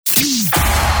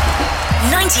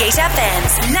98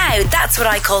 FM's Now That's What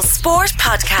I Call Sport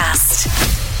podcast.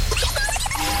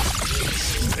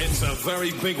 It's a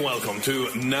very big welcome to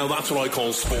Now That's What I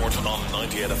Call Sport on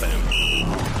 98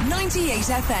 FM. 98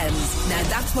 FM's Now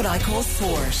That's What I Call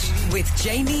Sport with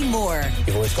Jamie Moore.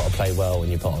 You've always got to play well when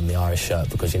you put on the Irish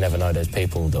shirt, because you never know, there's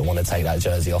people that want to take that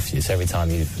jersey off you. So every time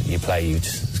you play, you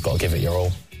just got to give it your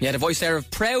all. Yeah, the voice there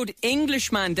of proud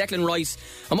Englishman Declan Rice,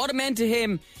 and what it meant to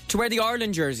him to wear the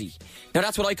Ireland jersey. Now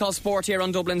that's what I call sport here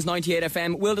on Dublin's 98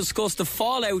 FM. We'll discuss the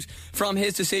fallout from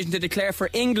his decision to declare for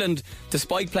England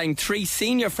despite playing 3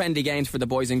 senior friendly games for the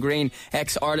boys in green.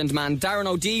 Ex-Ireland man Darren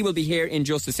O'Dea will be here in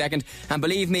just a second, and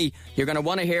believe me, you're going to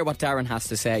want to hear what Darren has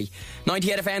to say.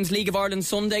 98 FM's League of Ireland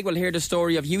Sunday will hear the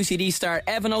story of UCD star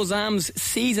Evan Ozam's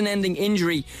season-ending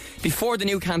injury before the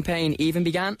new campaign even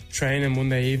began. Training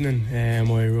Monday evening,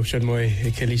 I ruptured my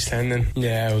Achilles tendon.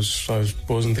 Yeah, I was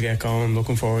buzzing to get going,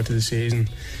 looking forward to the season,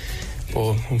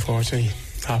 but unfortunately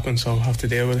it happened, so I'll have to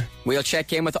deal with it. We'll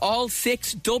check in with all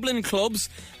 6 Dublin clubs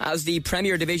as the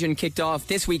Premier Division kicked off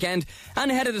this weekend and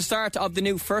ahead of the start of the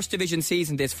new First Division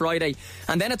season this Friday.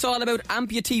 And then it's all about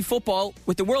amputee football,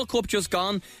 with the World Cup just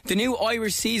gone, the new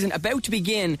Irish season about to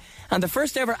begin, and the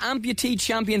first ever Amputee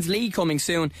Champions League coming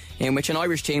soon, in which an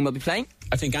Irish team will be playing.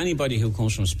 I think anybody who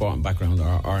comes from a sporting background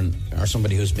or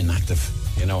somebody who's been active,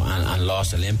 and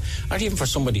lost a limb, or even for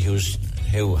somebody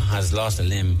who has lost a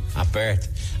limb at birth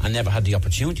and never had the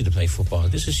opportunity to play football,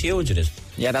 this is huge, it is.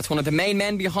 Yeah, that's one of the main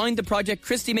men behind the project,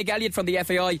 Christy McElligott from the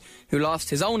FAI, who lost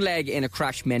his own leg in a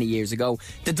crash many years ago.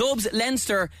 The Dubs,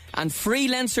 Leinster and free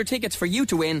Leinster tickets for you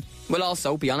to win will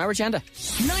also be on our agenda.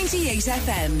 98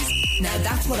 FM's Now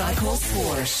That's What I Call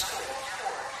Sport.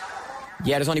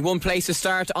 Yeah, there's only one place to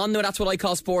start on That's What I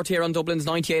Call Sport here on Dublin's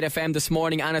 98 FM this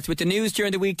morning, and it's with the news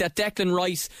during the week that Declan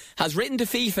Rice has written to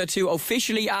FIFA to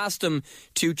officially ask them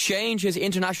to change his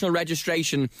international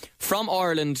registration from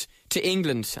Ireland to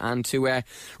England. And to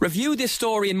review this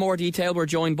story in more detail, we're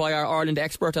joined by our Ireland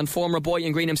expert and former boy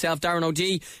in green himself, Darren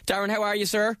O'Dea. Darren, how are you,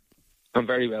 sir? I'm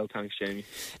very well, thanks, Jamie.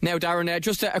 Now, Darren,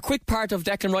 just a quick part of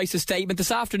Declan Rice's statement. This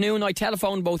afternoon, I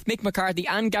telephoned both Mick McCarthy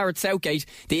and Gareth Southgate,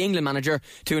 the England manager,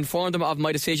 to inform them of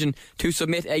my decision to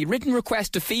submit a written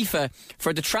request to FIFA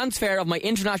for the transfer of my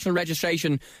international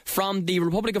registration from the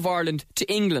Republic of Ireland to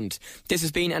England. This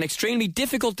has been an extremely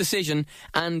difficult decision,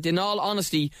 and in all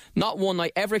honesty, not one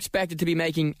I ever expected to be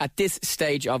making at this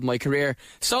stage of my career.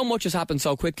 So much has happened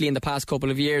so quickly in the past couple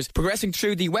of years, progressing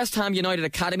through the West Ham United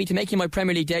Academy to making my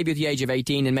Premier League debut at the age of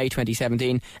 18 in May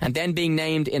 2017, and then being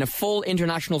named in a full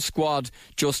international squad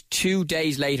just 2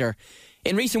 days later.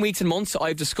 In recent weeks and months,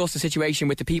 I've discussed the situation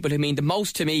with the people who mean the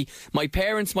most to me: my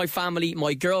parents, my family,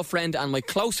 my girlfriend and my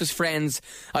closest friends.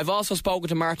 I've also spoken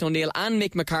to Martin O'Neill and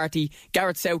Mick McCarthy,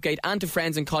 Gareth Southgate, and to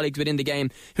friends and colleagues within the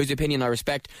game whose opinion I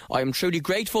respect. I am truly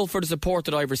grateful for the support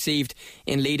that I've received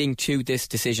in leading to this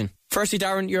decision. Firstly,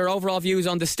 Darren, your overall views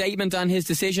on the statement and his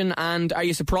decision, and are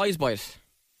you surprised by it?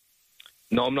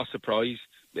 No, I'm not surprised.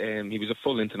 He was a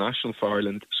full international for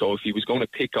Ireland, so if he was going to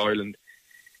pick Ireland,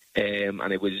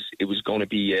 and it was going to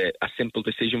be a simple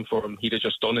decision for him, he'd have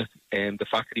just done it. The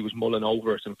fact that he was mulling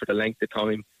over it and for the length of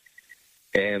time,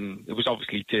 it was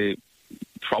obviously to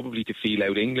feel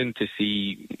out England, to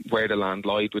see where the land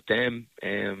lied with them.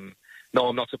 No,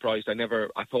 I'm not surprised.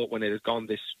 I thought when it had gone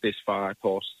this far, I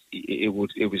thought it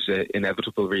was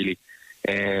inevitable, really.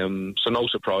 So no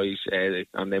surprise.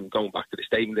 And then going back to the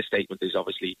statement is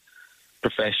obviously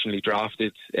professionally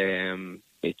drafted.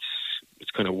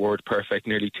 It's kind of word perfect,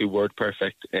 nearly too word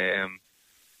perfect.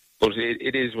 But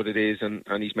it is what it is, and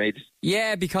he's made.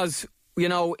 Yeah, because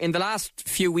in the last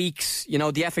few weeks,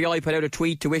 the FAI put out a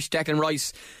tweet to wish Declan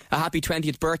Rice a happy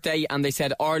 20th birthday, and they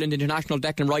said Ireland International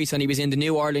Declan Rice, and he was in the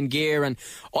new Ireland gear, and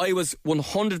I was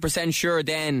 100% sure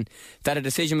then that a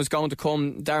decision was going to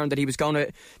come, Darren, that he was going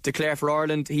to declare for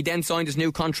Ireland. He then signed his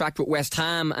new contract with West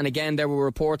Ham, and again there were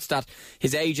reports that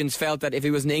his agents felt that if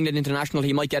he was an England international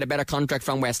he might get a better contract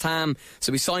from West Ham,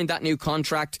 so he signed that new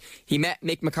contract. He met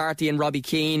Mick McCarthy and Robbie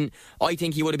Keane. I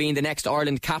think he would have been the next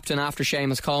Ireland captain after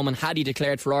Seamus Coleman had he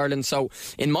declared for Ireland. So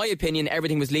in my opinion,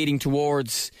 everything was leading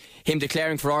towards him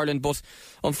declaring for Ireland, but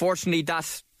unfortunately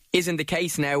that isn't the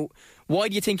case now. Why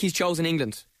do you think he's chosen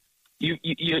England?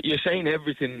 You're saying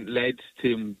everything led to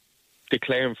him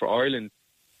declaring for Ireland.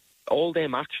 All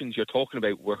them actions you're talking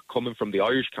about were coming from the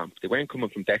Irish camp. They weren't coming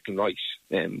from Declan Rice.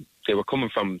 They were coming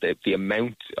from the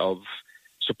amount of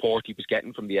support he was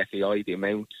getting from the FAI, the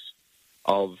amount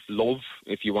of love,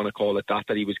 if you want to call it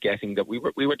that he was getting, that we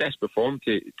were desperate for him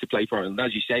to play for Ireland.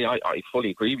 As you say, I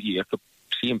fully agree with you. I could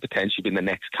see him potentially being the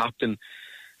next captain,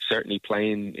 certainly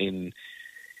playing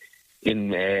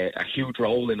in a huge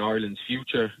role in Ireland's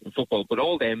future in football. But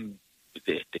all them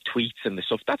tweets and the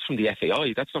stuff, that's from the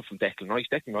FAI. That's not from Declan Rice.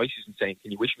 Declan Rice isn't saying,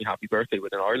 "Can you wish me happy birthday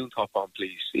with an Ireland top on,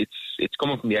 please?" It's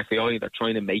coming from the FAI. They're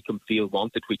trying to make him feel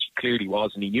wanted, which he clearly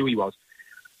was, and he knew he was.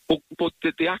 But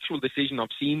the actual decision, I've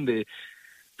seen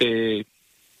the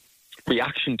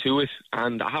reaction to it,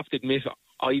 and I have to admit,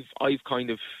 I've kind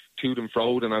of toed and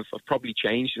froed, and I've probably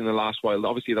changed in the last while.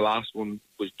 Obviously, the last one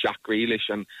was Jack Grealish,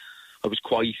 and I was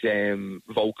quite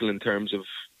vocal in terms of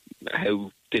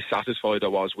how dissatisfied I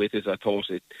was with it.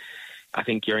 I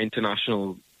think your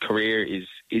international career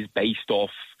is based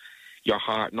off your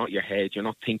heart, not your head. You're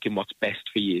not thinking what's best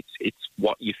for you. It's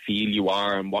what you feel you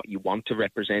are and what you want to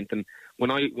represent. And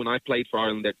when I played for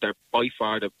Ireland, they're by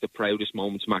far the proudest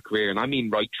moments of my career. And I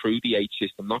mean right through the age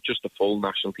system, not just the full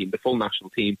national team. The full national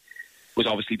team was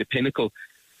obviously the pinnacle.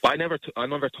 But I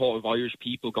never thought of Irish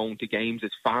people going to games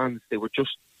as fans. They were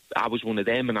just, I was one of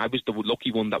them, and I was the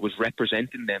lucky one that was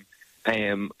representing them.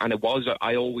 And it was,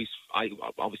 I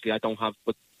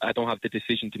don't have the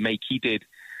decision to make. He did.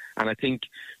 And I think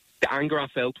the anger I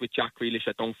felt with Jack Grealish,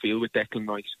 I don't feel with Declan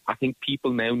Rice. I think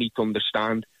people now need to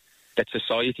understand that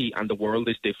society and the world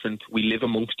is different. We live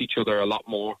amongst each other a lot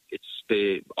more. It's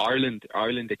the Ireland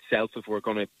itself, if we're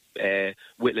going to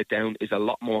whittle it down, is a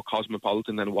lot more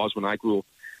cosmopolitan than it was when I grew up.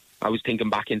 I was thinking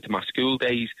back into my school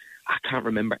days. I can't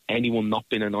remember anyone not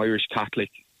being an Irish Catholic,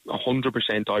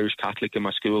 100% Irish Catholic in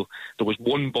my school. There was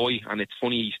one boy, and it's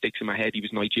funny, he sticks in my head, he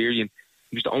was Nigerian.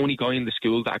 He was the only guy in the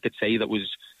school that I could say that was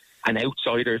an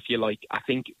outsider, if you like. I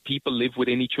think people live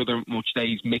within each other much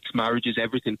days, mixed marriages,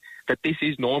 everything, that this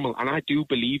is normal. And I do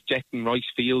believe Declan Rice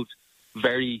feels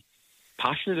very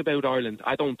passionate about Ireland.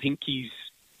 I don't think he's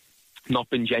not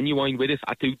been genuine with it.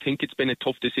 I do think it's been a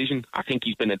tough decision. I think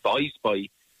he's been advised by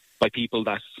people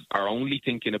that are only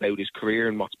thinking about his career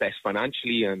and what's best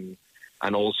financially and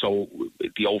also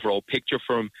the overall picture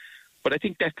for him. But I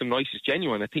think Declan Rice is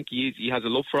genuine. I think he is. He has a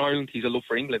love for Ireland. He's a love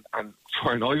for England. And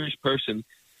for an Irish person,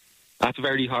 that's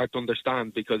very hard to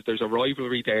understand, because there's a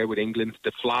rivalry there with England.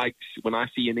 The flags, when I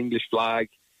see an English flag,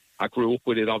 I grew up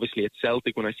with it, obviously, at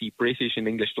Celtic. When I see British and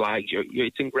English flags,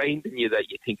 it's ingrained in you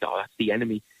that you think, oh, that's the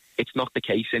enemy. It's not the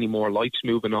case anymore. Life's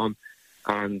moving on.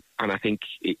 And I think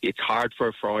it's hard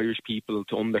for Irish people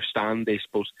to understand this,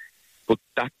 but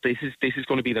that this is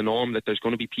going to be the norm, that there's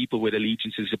going to be people with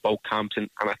allegiances at both camps, and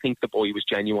I think the boy was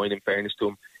genuine, in fairness to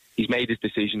him. He's made his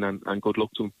decision, and good luck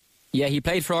to him. Yeah, he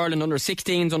played for Ireland under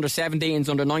 16s, under 17s,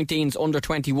 under 19s, under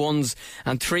 21s,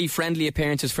 and 3 friendly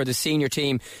appearances for the senior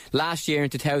team last year in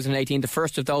 2018. The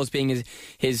first of those being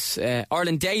his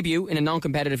Ireland debut in a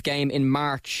non-competitive game in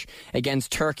March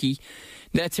against Turkey.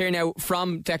 Let's hear now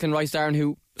from Declan Rice, Darren,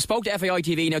 who spoke to FAI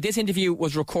TV. Now, this interview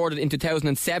was recorded in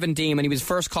 2017 when he was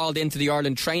first called into the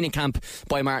Ireland training camp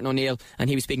by Martin O'Neill, and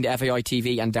he was speaking to FAI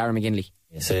TV and Darren McGinley.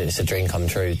 It's a dream come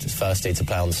true. Firstly, to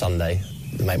play on Sunday,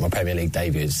 make my Premier League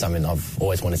debut, is something I've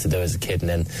always wanted to do as a kid, and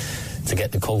then to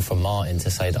get the call from Martin to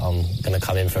say that I'm going to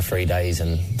come in for 3 days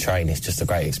and train, it's just a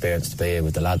great experience to be here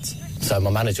with the lads. So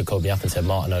my manager called me up and said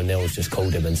Martin O'Neill's just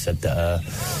called him and said that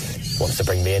wants to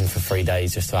bring me in for 3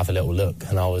 days just to have a little look.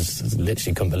 And I was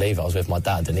literally couldn't believe it. I was with my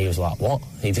dad and he was like, what?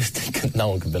 He just no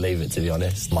one could believe it, to be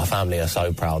honest. My family are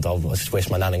so proud. I just wish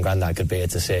my nan and granddad could be here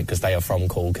to see it, because they are from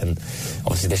Cork, and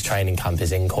obviously this training camp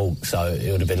is in Cork, so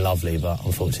it would have been lovely, but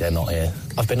unfortunately they're not here.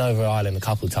 I've been over Ireland a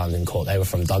couple of times in Cork. They were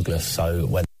from Douglas, so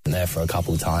went there for a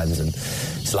couple of times, and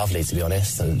it's lovely, to be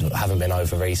honest. And I haven't been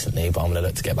over recently, but I'm going to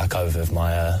look to get back over with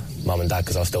my mum and dad,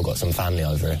 because I've still got some family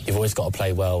over here. You've always got to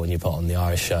play well when you put on the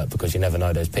Irish shirt, because you never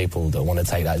know, there's people that want to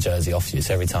take that jersey off you.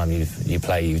 So every time you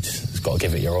play, you just got to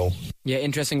give it your all. Yeah,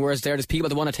 interesting words there. There's people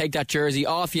that want to take that jersey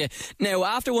off you. Now,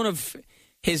 after one of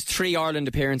his 3 Ireland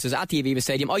appearances at the Aviva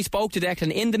Stadium, I spoke to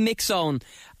Declan in the mix zone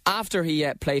after he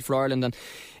played for Ireland, and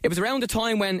it was around the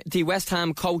time when the West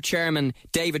Ham co-chairman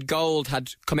David Gold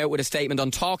had come out with a statement on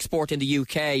TalkSport in the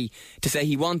UK to say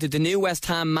he wanted the new West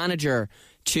Ham manager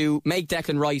to make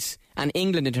Declan Rice an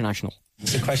England international.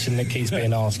 It's a question that keeps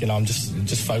being asked. I'm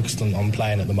just focused on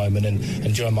playing at the moment and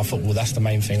enjoying my football. That's the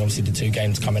main thing. Obviously, the 2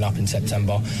 games coming up in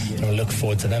September, and I'm looking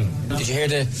forward to them. Did you hear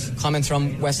the comments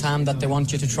from West Ham that they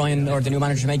want you to try or the new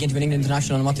manager to make into an England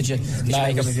international? And what did you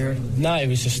make of it? No, it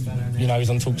was just, he was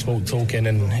on TalkSport talking,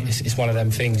 and it's one of them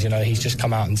things. He's just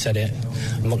come out and said it.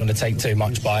 I'm not going to take too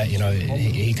much by it.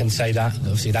 He can say that.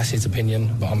 Obviously, that's his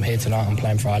opinion. But I'm here tonight. I'm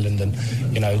playing for Ireland,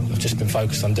 and I've just been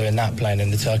focused on doing that, playing in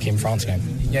the Turkey and France game.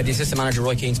 Yeah, the assistant manager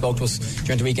Roy Keane spoke to us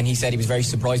during the week, and he said he was very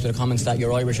surprised by the comments that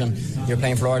you're Irish and you're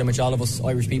playing for Ireland, which all of us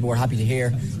Irish people were happy to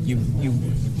hear. You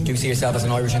do see yourself as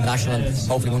an Irish international, and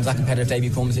hopefully once that competitive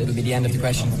debut comes, it'll be the end of the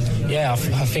question. Yeah,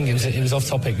 I think it was off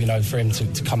topic, for him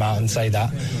to come out and say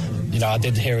that. I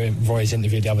did hear Roy's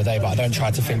interview the other day, but I don't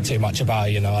try to think too much about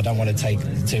it. I don't want to take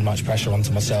too much pressure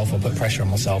onto myself or put pressure on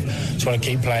myself. Just want to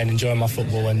keep playing, enjoying my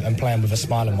football and playing with a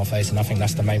smile on my face, and I think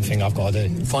that's the main thing I've got to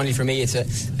do. Finally, for me, it's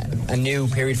a new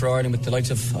period for Ireland with the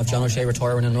likes of John O'Shea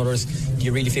retiring and others. Do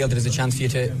you really feel that there's a chance for you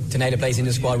to nail a place in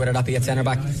the squad, whether that be at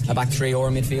centre-back, a back three or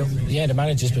a midfield? Yeah, the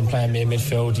manager's been playing me in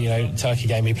midfield. Turkey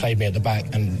game, he played me at the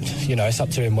back, and it's up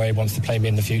to him where he wants to play me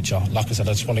in the future. Like I said,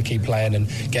 I just want to keep playing and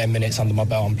getting minutes under my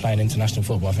belt and playing international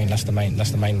football. I think that's the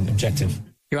main objective.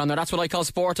 You're on there. That's what I call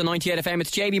sport on 98 FM. It's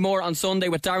Jamie Moore on Sunday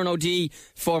with Darren O'Dea,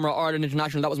 former Ireland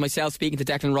international. That was myself speaking to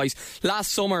Declan Rice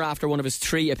last summer after one of his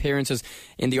 3 appearances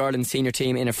in the Ireland senior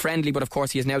team in a friendly, but of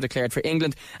course he is now declared for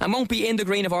England and won't be in the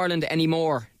green of Ireland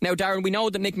anymore. Now, Darren, we know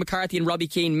that Mick McCarthy and Robbie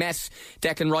Keane met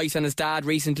Declan Rice and his dad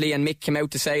recently, and Mick came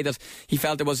out to say that he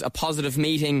felt it was a positive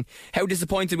meeting. How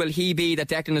disappointed will he be that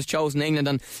Declan has chosen England,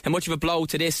 and how much of a blow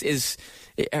to the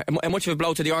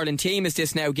Ireland team is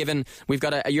this now, given we've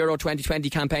got a Euro 2020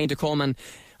 campaign to come, and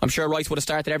I'm sure Rice would have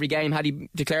started every game had he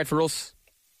declared for us?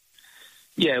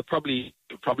 Yeah, it probably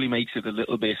makes it a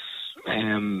little bit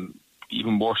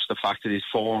even worse, the fact that his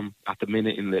form at the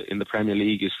minute in the Premier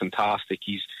League is fantastic.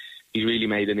 He's really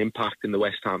made an impact in the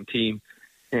West Ham team.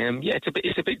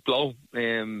 It's a big blow,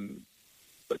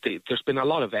 but there's been a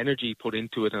lot of energy put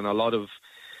into it and a lot of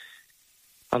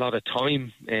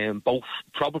time, both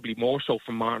probably more so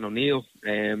from Martin O'Neill,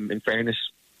 in fairness,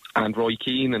 and Roy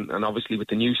Keane, and obviously with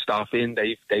the new staff in,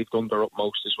 they've done their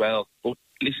utmost as well. But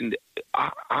listen,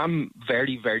 I'm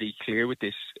very, very clear with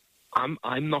this. I'm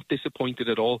not disappointed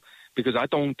at all, because I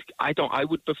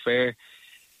would prefer,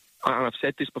 and I've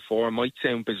said this before, it might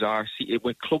sound bizarre. See,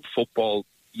 with club football,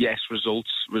 yes,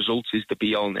 results is the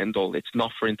be all and end all. It's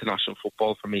not for international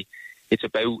football for me. It's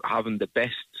about having the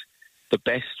best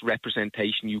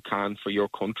representation you can for your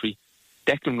country.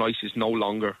 Declan Rice is no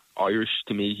longer Irish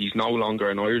to me. He's no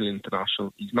longer an Ireland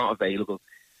international. He's not available.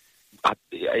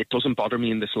 It doesn't bother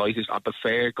me in the slightest. I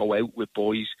prefer go out with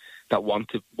boys that want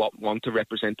to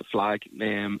represent the flag,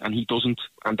 and he doesn't.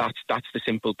 And that's the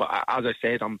simple. But as I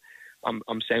said,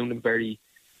 I'm sounding very,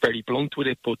 very blunt with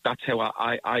it, but that's how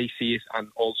I see it. And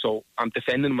also, I'm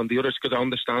defending him on the others because I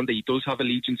understand that he does have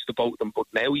allegiance to both of them. But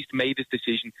now he's made his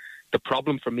decision. The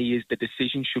problem for me is the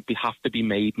decision have to be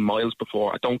made miles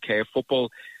before. I don't care. Football,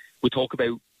 we talk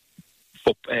about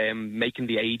making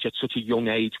the age at such a young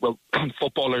age. Well,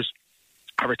 footballers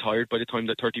are retired by the time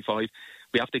they're 35.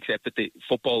 We have to accept that the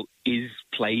football is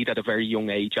played at a very young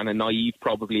age, and a naive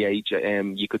probably age,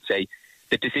 you could say.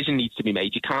 The decision needs to be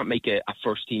made. You can't make a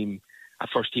first team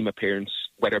appearance,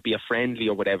 whether it be a friendly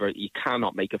or whatever. You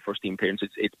cannot make a first team appearance.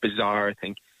 It's bizarre, I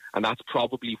think, and that's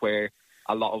probably where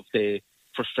a lot of the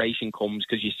frustration comes,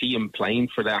 because you see him playing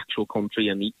for the actual country,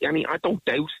 and I don't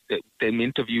doubt that the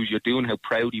interviews you're doing how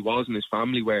proud he was and his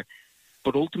family were,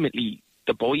 but ultimately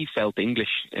the boy felt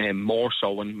English more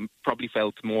so, and probably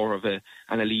felt more of an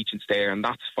allegiance there, and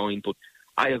that's fine. But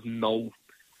I won't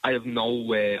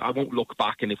look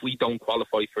back, and if we don't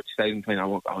qualify for 2020, I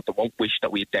won't wish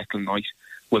that we had Declan Rice.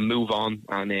 We'll move on,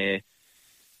 and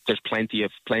there's plenty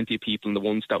of people, and the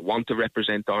ones that want to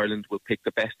represent Ireland will pick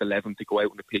the best 11 to go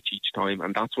out on the pitch each time,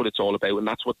 and that's what it's all about, and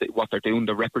that's what they're doing.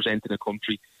 They're representing a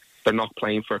country. They're not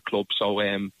playing for a club. So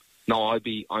no,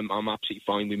 I'm absolutely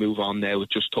fine. We move on now. It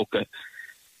just took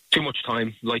too much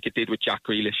time, like it did with Jack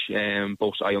Grealish.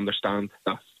 But I understand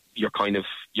that you're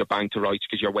banged to rights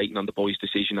because you're waiting on the boys'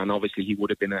 decision, and obviously he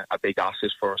would have been a big asset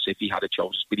for us if he had a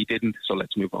choice, but he didn't. So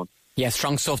let's move on. Yeah,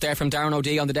 strong stuff there from Darren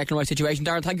O'Dea on the Declan Rice situation.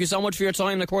 Darren, thank you so much for your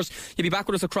time. And of course, you'll be back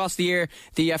with us across the year.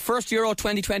 The first Euro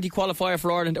 2020 qualifier for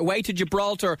Ireland away to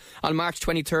Gibraltar on March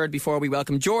 23rd before we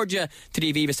welcome Georgia to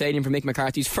the Aviva Stadium for Mick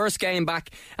McCarthy's first game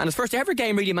back, and his first ever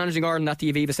game really managing Ireland at the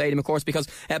Aviva Stadium, of course, because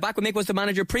back when Mick was the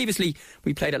manager previously,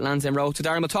 we played at Lansdowne Road. So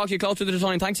Darren, we'll talk to you closer to the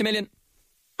time. Thanks a million.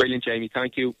 Brilliant, Jamie.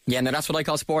 Thank you. Yeah, now that's what I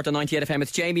call sport on 98 FM.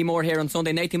 It's Jamie Moore here on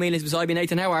Sunday. Nathan Whelan is beside me.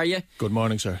 Nathan, how are you? Good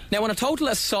morning, sir. Now, on a total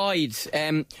aside,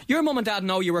 your mum and dad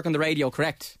know you work on the radio,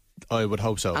 correct? I would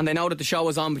hope so. And they know that the show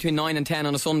is on between 9 and 10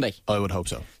 on a Sunday? I would hope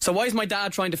so. So why is my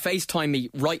dad trying to FaceTime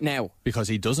me right now? Because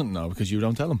he doesn't know, because you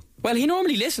don't tell him. Well, he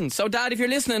normally listens. So, Dad, if you're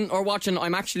listening or watching,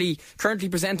 I'm actually currently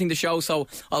presenting the show, so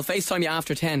I'll FaceTime you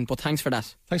after 10, but thanks for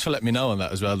that. Thanks for letting me know on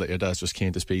that as well, that your dad's just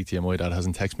keen to speak to you. My dad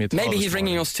hasn't texted me at all. Maybe he's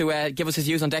ringing us to give us his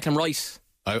views on Declan Rice.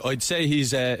 I'd say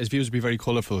his views would be very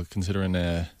colourful, considering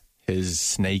his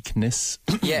snakeness.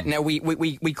 Yeah, now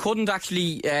we couldn't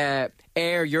actually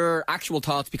air your actual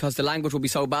thoughts because the language would be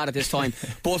so bad at this time.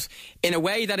 But in a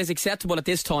way that is acceptable at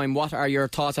this time, what are your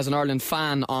thoughts as an Ireland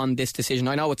fan on this decision?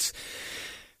 I know it's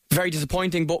Very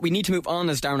disappointing, but we need to move on,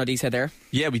 as Darren O'Dea said there.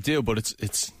 Yeah, we do, but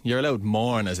it's you're allowed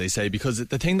mourn, as they say, because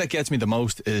the thing that gets me the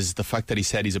most is the fact that he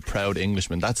said he's a proud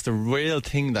Englishman. That's the real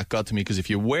thing that got to me, because if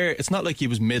you were, it's not like he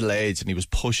was middle-aged and he was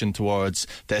pushing towards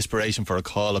desperation for a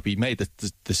call-up. He made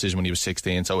the decision when he was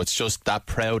 16, so it's just that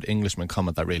proud Englishman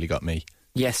comment that really got me.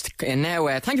 Yes, and now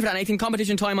thank you for that, Nathan.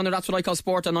 Competition time on the That's What I Call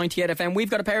Sport on 98 FM. We've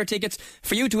got a pair of tickets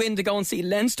for you to win to go and see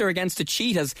Leinster against the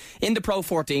Cheetahs in the Pro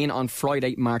 14 on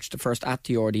Friday, March the 1st at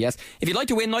the RDS. If you'd like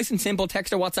to win, nice and simple,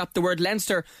 text or WhatsApp the word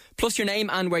Leinster plus your name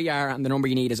and where you are, and the number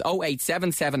you need is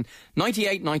 0877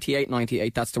 98 98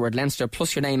 98. That's the word Leinster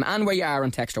plus your name and where you are,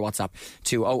 and text or WhatsApp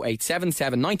to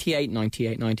 0877 98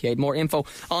 98 98. More info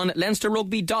on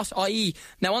leinsterrugby.ie.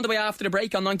 Now, on the way after the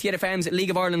break on 98 FM's League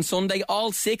of Ireland Sunday,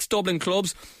 all 6 Dublin clubs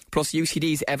plus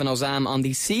UCD's Evan Ozam on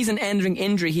the season-ending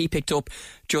injury he picked up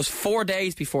just 4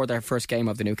 days before their first game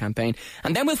of the new campaign.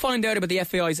 And then we'll find out about the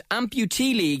FAI's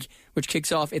Amputee League, which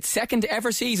kicks off its second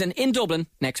ever season in Dublin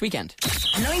next weekend.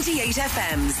 98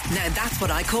 FM's Now That's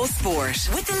What I Call Sport,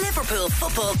 with the Liverpool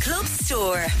Football Club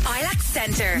store, Ilax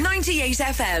Centre, 98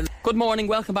 FM. Good morning,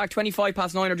 welcome back. 25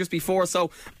 past 9 or just before,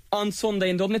 so on Sunday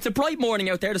in Dublin. It's a bright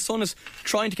morning out there. The sun is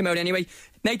trying to come out anyway.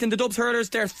 Nathan, the Dubs hurlers,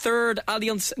 their third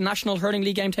Allianz National Hurling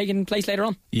League game taking place later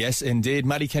on. Yes, indeed.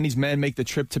 Matty Kenny's men make the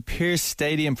trip to Pearse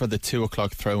Stadium for the 2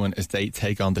 o'clock throw-in as they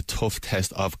take on the tough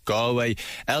test of Galway.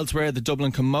 Elsewhere, the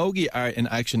Dublin Camogie are in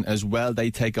action as well.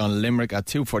 They take on Limerick at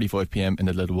 2:45pm in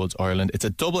the Little Woods, Ireland. It's a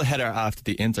double header after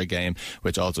the Inter game,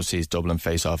 which also sees Dublin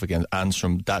face off against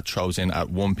Antrim. That throws in at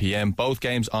 1pm. Both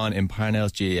games on in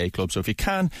Parnell's GAA club, so if you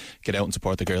can, get out and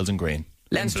support the girls in green.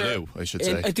 Leinster, in blue, I should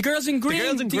say. The girls in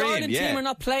green. The Ireland yeah. team are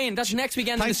not playing. That's next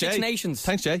weekend in the Six Nations.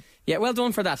 Thanks, Jay. Yeah, well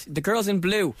done for that. The girls in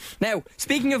blue. Now,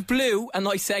 speaking of blue, a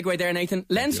nice segue there, Nathan.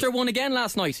 Leinster won again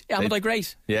last night. Haven't I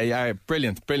great? Yeah,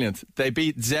 brilliant. They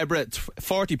beat Zebra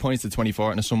 40 points to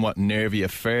 24 in a somewhat nervy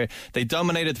affair. They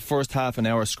dominated the first half an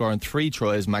hour, scoring 3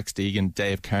 tries. Max Deegan,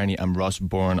 Dave Carney and Ross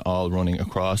Byrne all running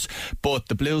across. But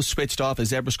the Blues switched off as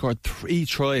Zebra scored 3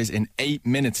 tries in 8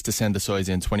 minutes to send the sides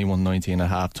in 21-19 at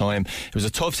half time. It was a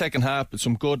tough second half, but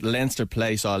some good Leinster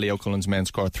play saw Leo Cullen's men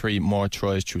score 3 more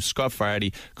tries through Scott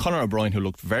Fardy, Conor O'Brien, who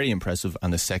looked very impressive,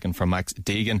 and the second for Max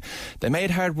Deegan. They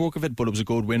made hard work of it, but it was a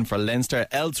good win for Leinster.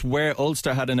 Elsewhere,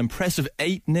 Ulster had an impressive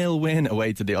 8-0 win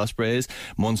away to the Ospreys.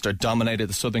 Munster dominated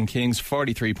the Southern Kings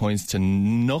 43 points to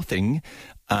nothing,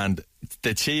 and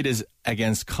the Cheetahs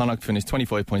against Connacht finished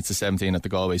 25 points to 17 at the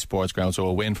Galway Sports Ground, so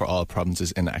a win for all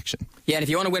provinces in action. Yeah, and if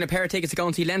you want to win a pair of tickets to go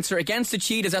and see Leinster against the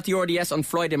Cheetahs at the RDS on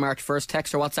Friday, March 1st,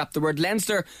 text or WhatsApp the word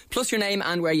Leinster plus your name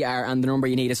and where you are, and the number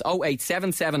you need is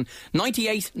 0877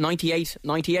 98 98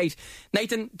 98.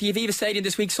 Nathan, the Aviva Stadium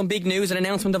this week, some big news, an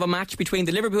announcement of a match between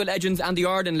the Liverpool legends and the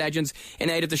Arden legends in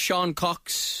aid of the Sean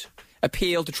Cox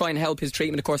appeal to try and help his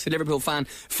treatment. Of course, the Liverpool fan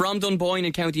from Dunboyne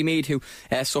in County Meath who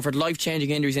suffered life-changing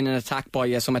injuries in an attack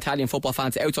by some Italian football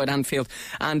fans outside Anfield.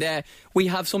 And we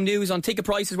have some news on ticket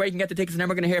prices, where you can get the tickets, and then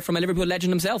we're going to hear from a Liverpool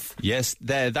legend himself. Yes,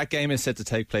 that game is set to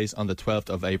take place on the 12th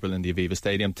of April in the Aviva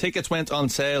Stadium. Tickets went on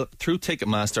sale through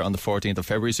Ticketmaster on the 14th of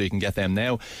February, so you can get them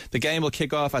now. The game will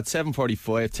kick off at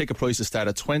 7:45. Ticket prices start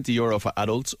at €20 for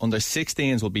adults. Under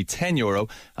 16s will be €10,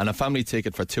 and a family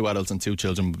ticket for 2 adults and 2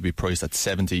 children will be priced at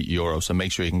 €70. So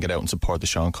make sure you can get out and support the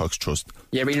Sean Cox Trust.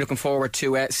 Yeah, really looking forward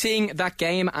to seeing that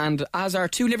game, and as are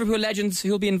 2 Liverpool legends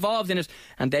who will be involved in it,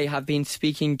 and they have been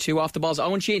speaking to Off the Balls.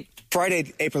 Owen Sheehan.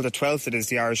 Friday, April the 12th, it is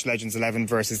the Irish Legends 11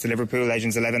 versus the Liverpool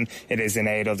Legends 11. It is in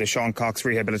aid of the Sean Cox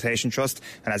Rehabilitation Trust,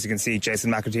 and as you can see, Jason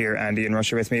McAteer and Ian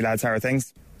Rush are with me. Lads, how are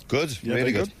things? Good, yeah,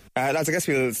 really good. Lads, I guess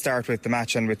we'll start with the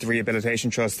match and with the Rehabilitation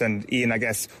Trust. And Ian, I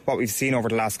guess what we've seen over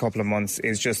the last couple of months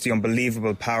is just the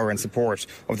unbelievable power and support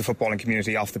of the footballing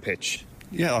community off the pitch.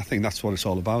 Yeah, I think that's what it's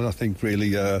all about. I think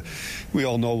really we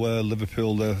all know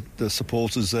Liverpool, the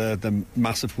supporters, they're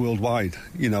massive worldwide,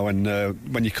 you know, and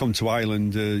when you come to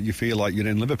Ireland, you feel like you're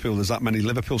in Liverpool. There's that many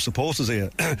Liverpool supporters here.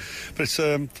 But it's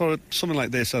for something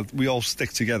like this, we all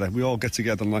stick together. We all get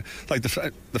together, and like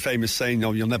the famous saying, you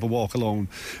know, you'll never walk alone.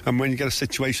 And when you get a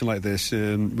situation like this,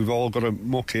 we've all got to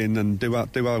muck in and do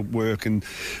our work and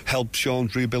help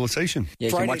Sean's rehabilitation. Yeah,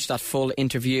 you can watch that full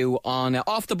interview on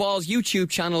Off the Ball's YouTube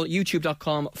channel, youtube.com/Off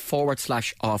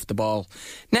the Ball.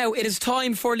 Now it is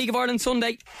time for League of Ireland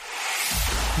Sunday.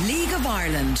 League of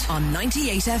Ireland on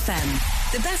 98 FM.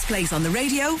 The best place on the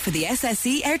radio for the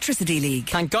SSE Airtricity League.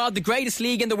 Thank God the greatest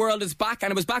league in the world is back, and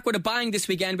it was back with a bang this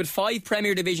weekend with 5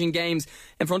 Premier Division games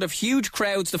in front of huge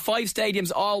crowds. The 5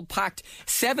 stadiums all packed.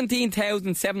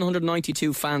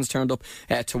 17,792 fans turned up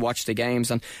to watch the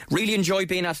games, and really enjoyed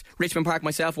being at Richmond Park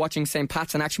myself, watching St.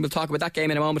 Pat's in action. We'll talk about that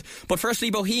game in a moment. But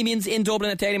firstly, Bohemians in Dublin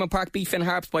at Dalymount Park beat Finn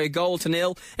Harps by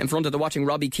 1-0 in front of the watching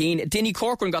Robbie Keane. Dinny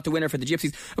Corcoran got the winner for the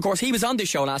Gypsies. Of course, he was on this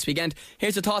show last weekend.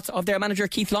 Here's the thoughts of their manager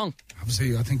Keith Long. Obviously,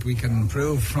 I think we can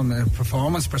improve from a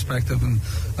performance perspective, and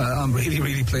I'm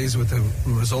really pleased with the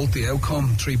result, the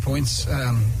outcome. 3 points.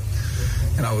 It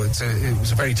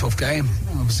was a very tough game.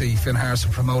 Obviously, Finn Harps, a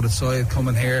promoted side,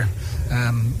 coming here.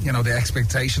 The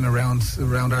expectation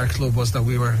around our club was that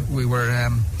we were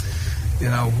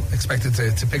expected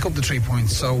to pick up the 3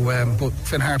 points. So, but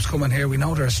Finn Harps coming here, we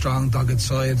know they're a strong, dogged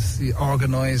side,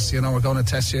 organised. We're going to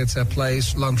test you to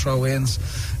plays, long throw-ins.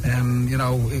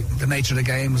 The nature of the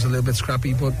game was a little bit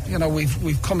scrappy, but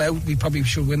we've come out. We probably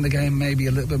should win the game maybe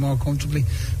a little bit more comfortably.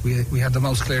 We had the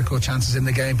most clear-cut chances in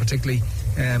the game, particularly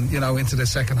into the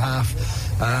second half,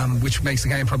 which makes the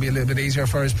game probably a little bit easier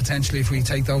for us potentially if we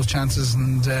take those chances.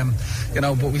 And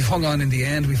but we've hung on in the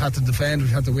end. We've had to defend.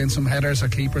 We've had to win some headers. Our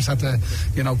keepers had to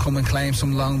come and claim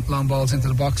some long balls into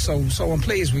the box. So I'm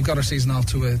pleased we've got our season off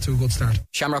to a good start.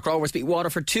 Shamrock Rovers beat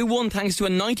Waterford 2-1 thanks to a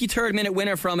 93rd minute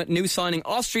winner from new signing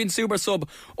Austrian super sub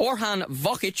Orhan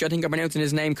Vokic. I think I'm pronouncing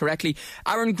his name correctly.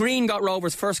 Aaron Green got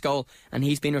Rovers' first goal, and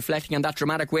he's been reflecting on that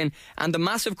dramatic win and the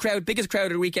massive crowd, biggest crowd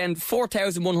of the weekend.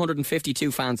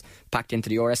 4,152 fans packed into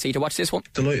the RSC to watch this one.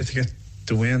 Delighted to get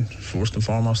the win, first and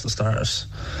foremost, to start us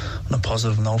on a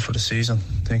positive note for the season.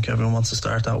 I think everyone wants to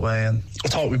start that way, and I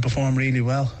thought we performed really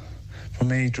well. For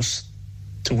me, just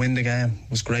to win the game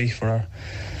was great for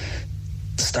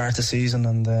to start the season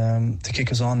and to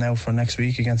kick us on now for next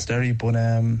week against Derry. But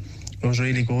it was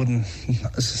really good, and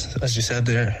as you said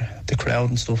there, the crowd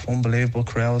and stuff, unbelievable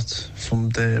crowd from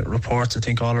the reports, I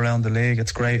think all around the league.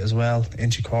 It's great as well.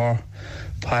 Inchicore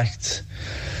packed,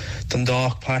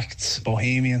 Dundalk packed,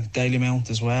 Bohemian, Dalymount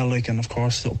as well, and of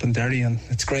course up in Derry. And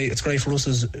it's great for us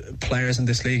as players in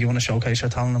this league. You want to showcase our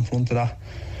talent in front of that,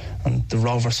 and the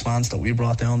Rovers fans that we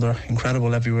brought down, they're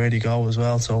incredible everywhere they go as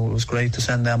well. So it was great to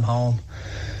send them home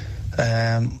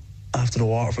after the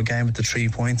Waterford game with the 3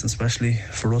 points, especially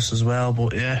for us as well.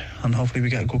 But yeah, and hopefully we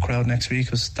get a good crowd next week,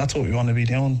 because that's what we want to be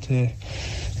doing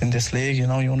in this league. You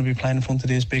want to be playing in front of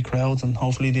these big crowds, and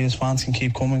hopefully these fans can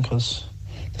keep coming, because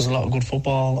there's a lot of good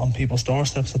football on people's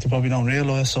doorsteps that they probably don't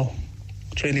realise. So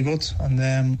it's really good,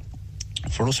 and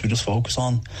for us, we just focus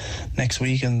on next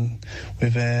week, and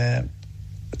we've a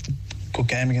good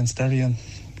game against Derry, and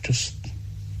just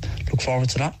look forward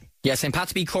to that. Yeah, St.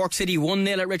 Pat's beat Cork City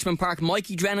 1-0 at Richmond Park.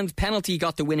 Mikey Drennan's penalty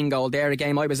got the winning goal there, a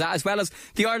game I was at, as well as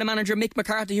the Ireland manager Mick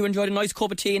McCarthy, who enjoyed a nice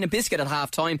cup of tea and a biscuit at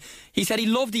half-time. He said he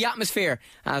loved the atmosphere,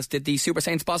 as did the Super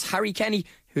Saints boss Harry Kenny,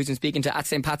 who's been speaking to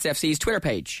St. Pat's FC's Twitter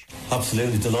page.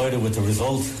 Absolutely delighted with the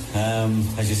result.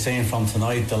 As you're seeing from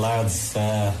tonight, the lads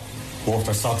worked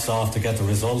their socks off to get the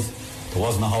result. There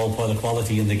wasn't a whole pile of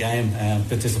quality in the game. A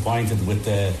bit disappointed with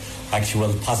the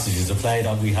actual passages of play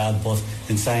that we had, but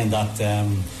in saying that,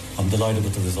 I'm delighted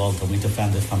with the result, and we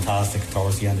defended fantastic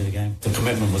towards the end of the game. The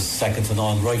commitment was second to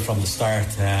none right from the start.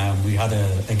 We had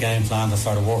a game plan that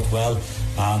sort of worked well,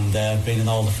 and being an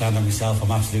old defender myself,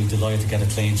 I'm absolutely delighted to get a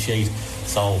clean sheet.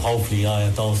 So hopefully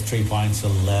those 3 points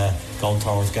will go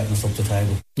towards getting us up the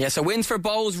table. Yeah, so wins for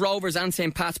Bows, Rovers and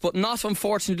St. Pat's, but not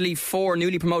unfortunately for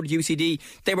newly promoted UCD.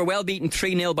 They were well beaten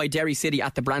 3-0 by Derry City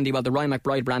at the Brandywell, the Ryan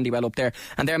McBride Brandywell up there.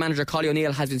 And their manager Collie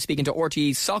O'Neill has been speaking to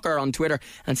RTE Soccer on Twitter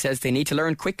and says they need to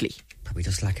learn quickly. Probably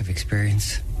just lack of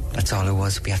experience. That's all it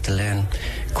was. We have to learn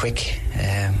quick.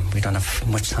 We don't have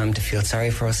much time to feel sorry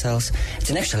for ourselves.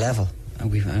 It's an extra level.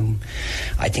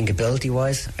 I think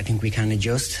ability-wise, I think we can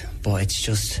adjust, but it's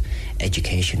just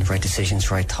education, right decisions,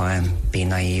 right time, being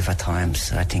naive at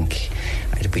times. I think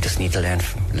we just need to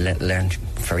learn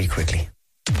very quickly.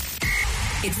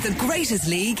 It's the greatest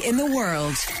league in the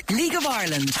world. League of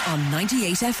Ireland on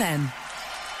 98 FM.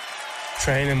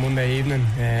 Training Monday evening,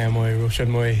 I ruptured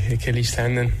my Achilles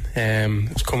tendon.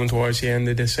 It was coming towards the end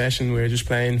of this session. We were just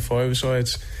playing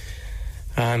 5-a-sides,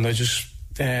 and I just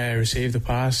received a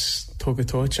pass, took a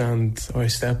touch, and I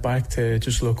stepped back to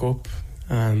just look up,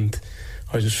 and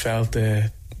I just felt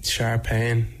a sharp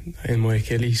pain in my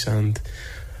Achilles, and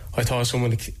I thought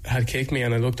someone had kicked me,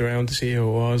 and I looked around to see who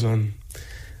it was, and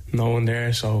no one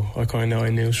there. So I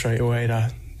knew straight away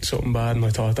that something bad, and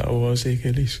I thought that it was the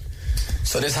Achilles.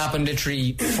 So this happened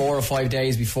literally 4 or 5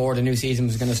 days before the new season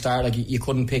was going to start. Like, you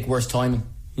couldn't pick worse timing.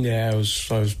 Yeah, I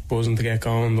was buzzing to get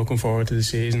going, looking forward to the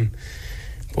season,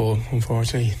 but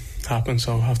unfortunately it happened,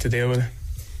 so I have to deal with it.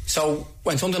 So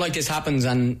when something like this happens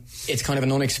and it's kind of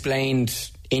an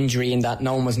unexplained injury in that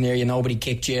no one was near you, nobody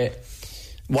kicked you,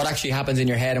 what actually happens in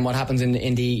your head and what happens in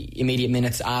the immediate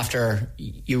minutes after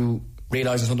you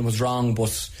realising something was wrong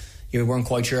but you weren't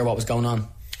quite sure what was going on?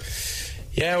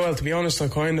 Yeah, well, to be honest,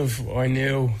 I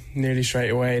knew nearly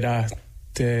straight away that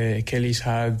the Achilles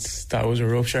that was a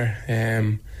rupture,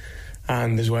 and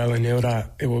as well I knew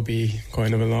that it would be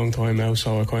kind of a long time out,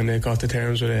 so I kind of got to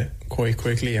terms with it quite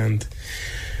quickly and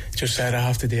just said I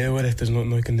have to deal with it, there's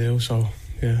nothing I can do, so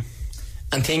yeah.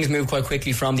 And things moved quite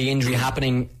quickly from the injury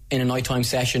happening in a nighttime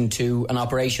session to an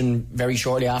operation very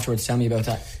shortly afterwards. Tell me about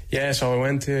that. Yeah, so I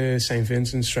went to St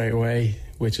Vincent's straight away,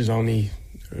 which is only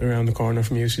around the corner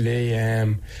from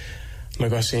UCD. I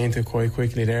got seen to quite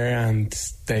quickly there, and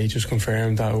they just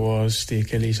confirmed that it was the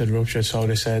Achilles had ruptured, so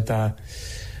they said that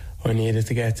I needed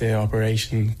to get the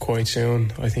operation quite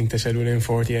soon. I think they said within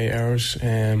 48 hours.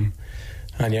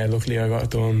 And yeah, luckily I got it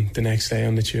done the next day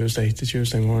on the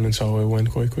Tuesday morning, so it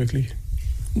went quite quickly.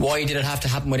 Why did it have to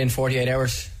happen within 48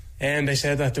 hours? And they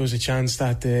said that there was a chance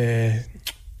that the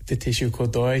tissue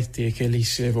could die, the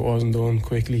Achilles, if it wasn't done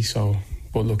quickly,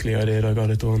 but luckily I did. I got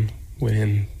it done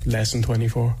within less than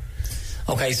 24.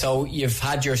 Okay, so you've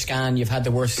had your scan, you've had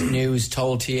the worst news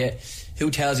told to you.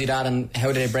 Who tells you that, and how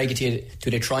do they break it to you?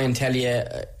 Do they try and tell you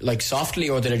like softly,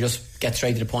 or do they just get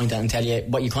straight to the point and tell you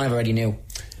what you kind of already knew?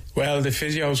 Well, the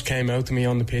physios came out to me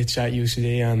on the pitch at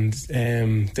UCD, and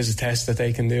there's a test that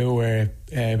they can do where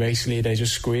basically they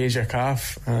just squeeze your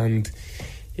calf, and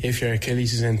if your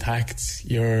Achilles is intact,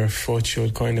 your foot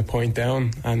should kind of point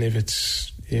down, and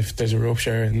if there's a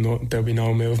rupture, there'll be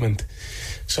no movement.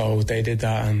 So they did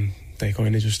that, and they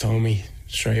kind of just told me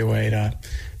straight away that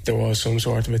there was some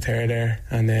sort of a tear there,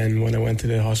 and then when I went to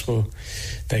the hospital,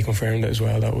 they confirmed it as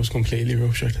well, that it was completely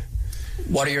ruptured.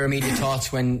 What are your immediate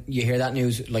thoughts when you hear that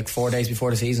news, like 4 days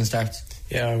before the season starts?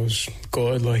 Yeah, I was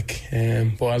good,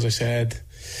 but as I said,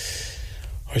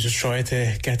 I just tried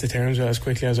to get to terms with it as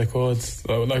quickly as I could.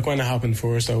 Like when it happened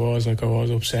first, I was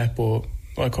upset, but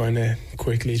I kind of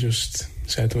quickly just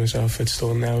said to myself, it's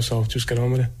done now, so just get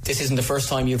on with it. This isn't the first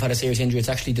time you've had a serious injury, it's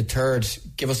actually the third.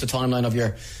 Give us the timeline of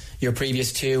your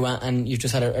previous two, and you've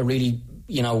just had a really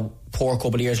poor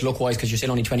couple of years look-wise, because you're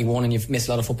still only 21 and you've missed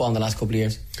a lot of football in the last couple of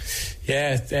years.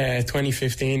 Yeah,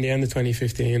 2015, the end of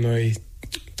 2015, I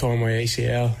tore my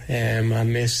ACL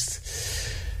and missed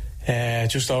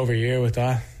just over a year with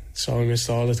that. So I missed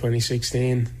all of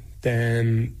 2016.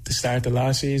 Then the start of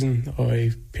last season,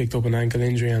 I picked up an ankle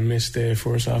injury and missed the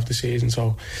first half of the season.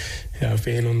 So yeah, I've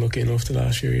been unlucky enough the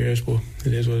last few years, but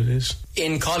it is what it is.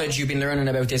 In college, you've been learning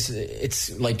about this.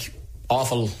 It's like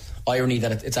awful irony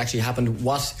that it's actually happened.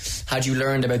 What had you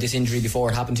learned about this injury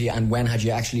before it happened to you, and when had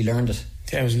you actually learned it?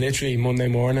 Yeah, it was literally Monday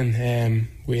morning.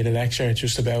 We had a lecture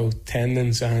just about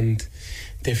tendons and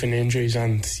different injuries,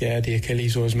 and yeah, the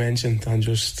Achilles was mentioned, and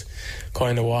just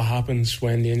kind of what happens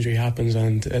when the injury happens,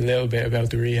 and a little bit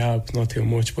about the rehab, not too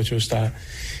much, but just that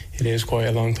it is quite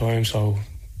a long time. So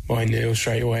I knew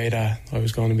straight away that I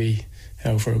was going to be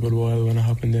out for a good while when it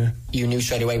happened. Yeah, you knew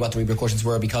straight away what the repercussions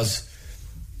were because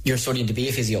you're studying to be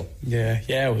a physio. Yeah,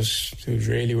 it was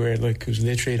really weird. Like, it was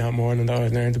literally that morning that I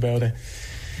learned about it.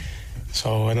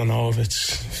 So I don't know if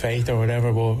it's fate or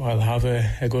whatever, but I'll have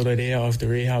a good idea of the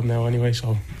rehab now anyway,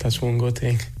 so that's one good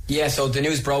thing. Yeah, so the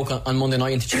news broke on Monday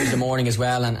night into Tuesday morning as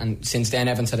well, and since then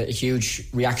Evans had a huge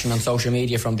reaction on social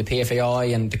media from the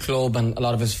PFAI and the club, and a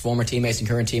lot of his former teammates and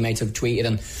current teammates have tweeted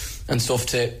and stuff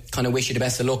to kind of wish you the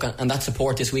best of luck, and that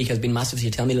support this week has been massive. So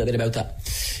you tell me a little bit about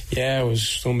that. Yeah, it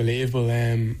was unbelievable.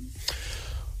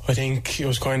 I think it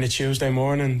was kind of Tuesday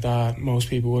morning that most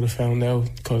people would have found out,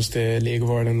 because the League of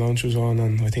Ireland launch was on,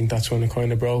 and I think that's when it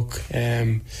kind of broke.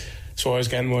 So I was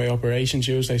getting my operation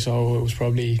Tuesday, so it was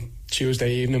probably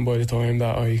Tuesday evening by the time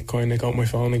that I kind of got my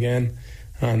phone again.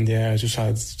 And yeah, I just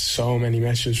had so many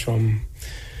messages from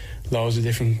loads of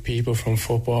different people, from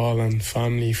football and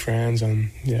family, friends, and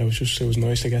yeah, it was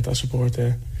nice to get that support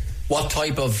there. What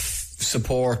type of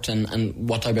support and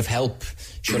what type of help,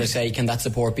 should I say, can that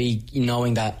support be,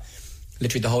 knowing that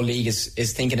literally the whole league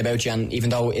is thinking about you, and even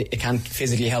though it can't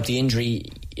physically help the injury,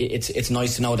 it's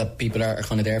nice to know that people are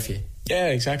kind of there for you? Yeah,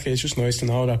 exactly. It's just nice to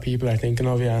know that people are thinking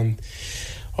of you and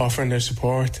offering their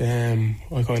support. I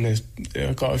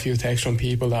got a few texts from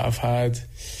people that have had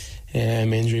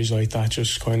injuries like that,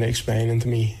 just kind of explaining to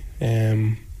me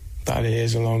that it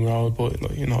is a long road, but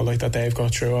like that they've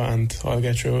got through it, and I'll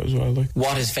get through it as well.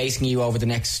 What is facing you over the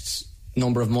next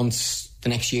number of months, the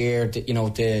next year,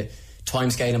 the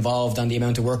time scale involved and the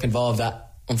amount of work involved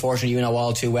that unfortunately you know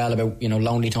all too well about,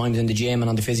 lonely times in the gym and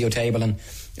on the physio table and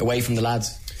away from the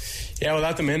lads? Yeah, well,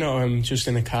 at the minute I'm just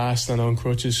in a cast and on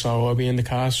crutches, so I'll be in the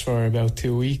cast for about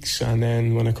 2 weeks, and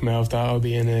then when I come out of that I'll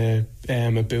be in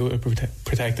a boot, a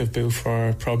protective boot,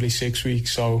 for probably 6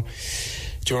 weeks. So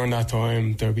during that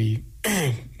time there'll be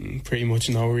pretty much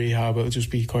no rehab. It'll just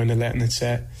be kind of letting it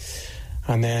set,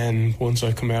 and then once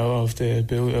I come out of the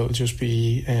boot it'll just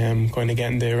be kind of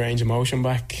getting the range of motion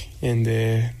back in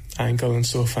the ankle and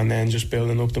stuff, and then just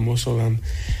building up the muscle and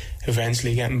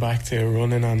eventually getting back to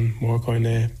running and more kind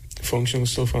of functional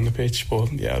stuff on the pitch.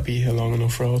 But yeah, it'll be a long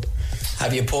enough road.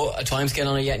 Have you put a time scale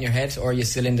on it yet in your head, or are you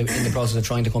still in the process of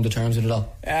trying to come to terms with it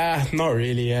all? Not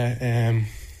really, yeah.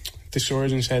 The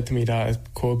surgeon said to me that it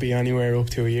could be anywhere up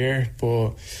to a year,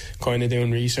 but kind of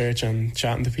doing research and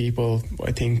chatting to people,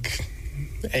 I think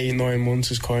 8-9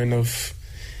 months is kind of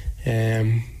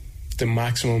the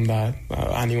maximum that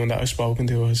anyone that I've spoken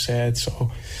to has said.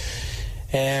 So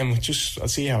I'll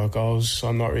see how it goes.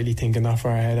 I'm not really thinking that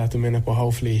far ahead at the minute, but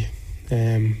hopefully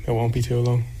it won't be too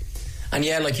long. And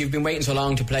yeah, like, you've been waiting so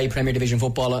long to play Premier Division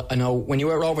football. I know when you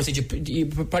were at Rovers, you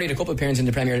probably had a couple of appearances in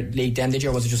the Premier League then, did you,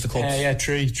 or was it just the Cups? Yeah,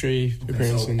 three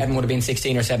appearances. So Evan would have been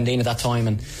 16 or 17 at that time,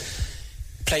 and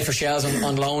played for Shells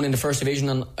on loan in the First Division,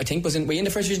 and I think were you in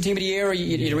the First Division team of the year, or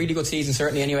you had a really good season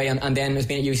certainly anyway, and then has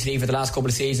been at UCD for the last couple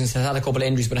of seasons, has had a couple of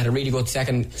injuries but had a really good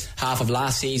second half of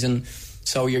last season.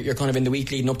 So you're kind of in the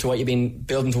week leading up to what you've been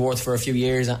building towards for a few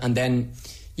years, and then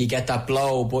you get that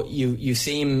blow, but you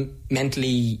seem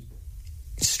mentally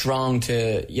strong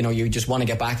to, you just want to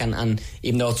get back, and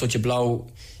even though it's such a blow,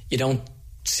 you don't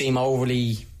seem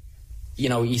overly,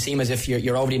 you seem as if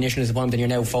you're over the initial disappointment and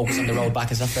you're now focused on the road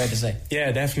back. Is that fair to say?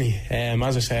 Yeah, definitely.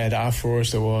 As I said, at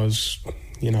first it was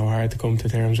hard to come to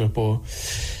terms with, but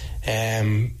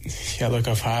look,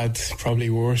 I've had probably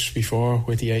worse before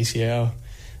with the ACL,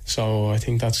 so I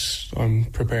think I'm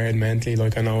prepared mentally.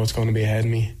 Like, I know what's going to be ahead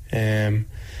of me, and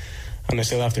I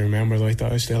still have to remember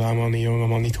that I still am only young.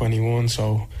 I'm only 21,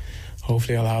 so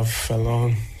hopefully I'll have a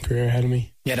long career ahead of me.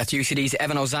 Yeah, that's UCD's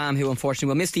Evan Ozam, who unfortunately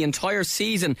will miss the entire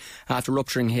season after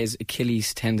rupturing his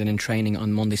Achilles tendon in training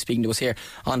on Monday. Speaking to us here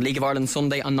on League of Ireland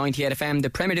Sunday on 98 FM. The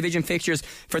Premier Division fixtures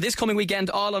for this coming weekend,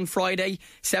 all on Friday.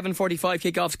 7:45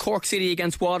 kickoffs: Cork City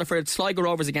against Waterford, Sligo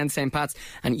Rovers against St Pat's,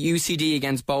 and UCD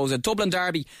against Bows. A Dublin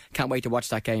derby. Can't wait to watch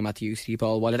that game at the UCD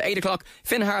Bowl. While at 8 o'clock,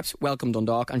 Finn Harps welcome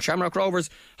Dundalk, and Shamrock Rovers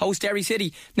host Derry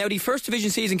City. Now, the First Division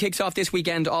season kicks off this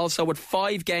weekend also with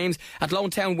 5 games at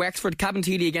Lone Town Wexford,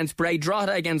 Cabinteely against Bray,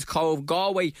 Drogheda against Cove,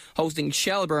 Galway hosting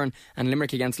Shelburne, and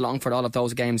Limerick against Longford. All of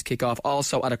those games kick off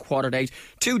also at 8:15.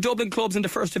 2 Dublin clubs in the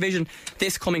First Division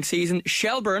this coming season.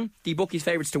 Shelburne, the bookies'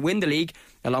 favourites to win the league,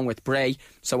 along with Bray.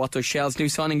 So what does Shell's new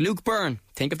signing Luke Byrne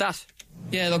think of that?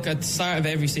 Yeah, look, at the start of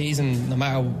every season, no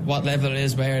matter what level it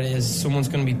is, where it is, someone's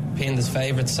going to be pinned as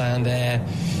favourites, and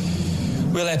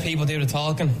we'll let people do the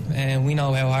talking. We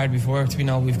know how hard we've worked. We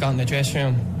know we've got in the dressing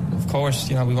room. Of course,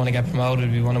 we want to get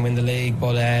promoted, we want to win the league,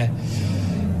 but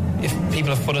if people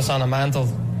have put us on a mantle,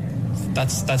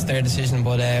 that's their decision,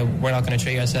 but we're not going to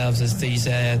treat ourselves as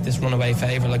this runaway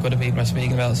favourite like other people are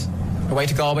speaking about us. Away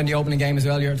to Galway in the opening game as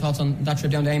well. Your thoughts on that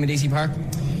trip down to Eamon Park?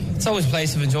 It's always a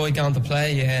place I've enjoyed going to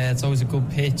play. It's always a good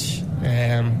pitch.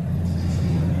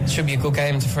 It should be a good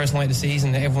game. It's the first night of the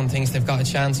season. Everyone thinks they've got a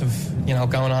chance of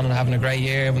going on and having a great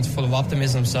year. Everyone's full of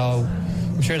optimism, so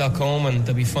I'm sure they'll come and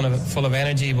they'll be full of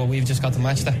energy, but we've just got to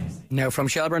match that. Now from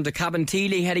Shelburne to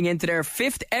Cabinteely, heading into their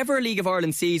 5th ever League of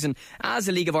Ireland season as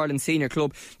a League of Ireland senior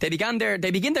club. They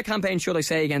begin their campaign, should I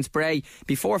say, against Bray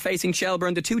before facing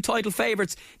Shelburne. The 2 title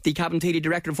favourites, the Cabinteely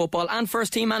director of football and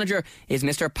first team manager, is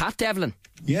Mr. Pat Devlin.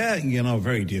 Yeah,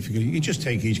 very difficult. You just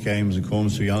take each game as it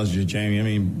comes, to be honest with you, Jamie. I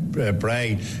mean,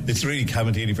 Bray, it's really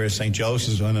Cabinteely versus St.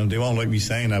 Joseph's. I know they won't like me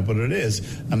saying that, but it is.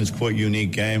 And it's quite a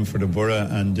unique game for the borough,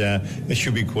 and it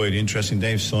should be quite interesting.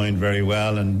 They've signed very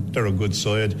well, and they're a good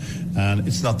side. And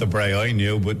it's not the Bray I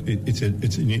knew, but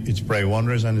it's Bray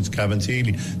Wanderers, and it's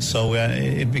Cabinteely. So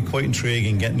it'd be quite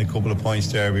intriguing. Getting a couple of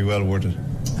points there would be well worth it.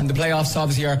 And the playoffs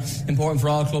obviously are important for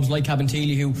all clubs like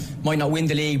Cabinteely, who might not win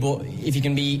the league, but if you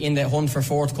can be in the hunt for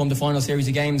 4th come the final series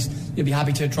of games, you'll be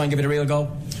happy to try and give it a real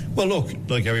go. Well, look,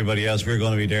 like everybody else, we're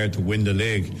going to be there to win the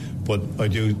league, but I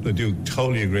do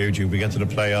totally agree with you. If we get to the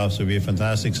playoffs, it'll be a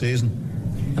fantastic season.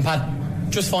 And Pat,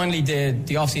 just finally,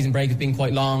 the off-season break has been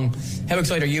quite long. How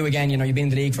excited are you again? You've been in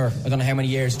the league for I don't know how many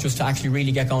years, just to actually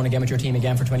really get going again with your team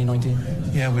again for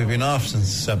 2019. Yeah, we've been off since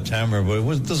September, but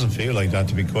it doesn't feel like that,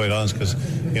 to be quite honest, because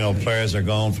players are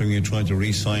gone from you, trying to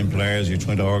re-sign players, you're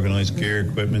trying to organise gear,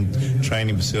 equipment,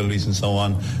 training facilities and so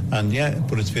on. And yeah,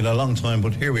 but it's been a long time,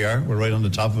 but here we are, we're right on the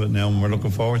top of it now, and we're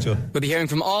looking forward to it. We'll be hearing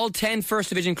from all 10 First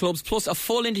Division clubs, plus a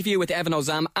full interview with Evan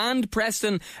Ozam, and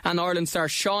Preston and Ireland star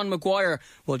Sean Maguire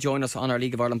will join us on our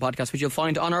League of Ireland podcast, which you'll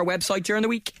find on our website during the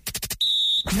week.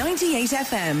 98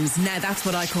 FM's Now That's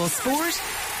What I Call Sport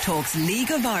talks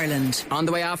League of Ireland. On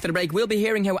the way after the break, we'll be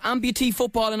hearing how amputee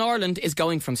football in Ireland is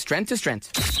going from strength to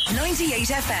strength. 98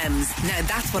 FM's Now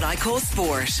That's What I Call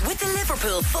Sport with the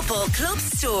Liverpool Football Club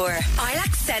store.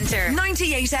 Ilax Centre,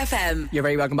 98 FM. You're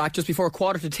very welcome back. Just before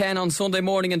 10:15 on Sunday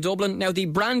morning in Dublin. Now, the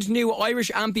brand new Irish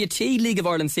Amputee League of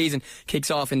Ireland season kicks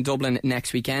off in Dublin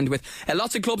next weekend with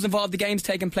lots of clubs involved. The games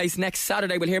taking place next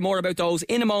Saturday. We'll hear more about those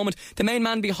in a moment. The main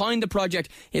man behind the project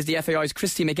is the FAI's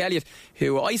Christy McElligott,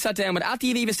 who I sat down with at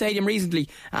the Aviva Stadium recently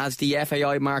as the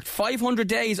FAI marked 500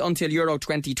 days until Euro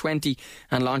 2020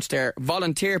 and launched their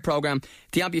volunteer programme.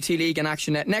 The Amputee League in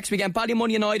action next weekend.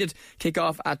 Ballymun United kick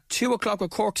off at 2 o'clock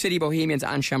with Cork City Bohemians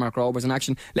and Shamrock Rovers in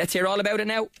action. Let's hear all about it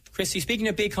now. Christy, speaking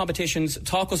of big competitions,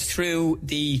 talk us through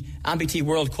the Amputee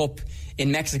World Cup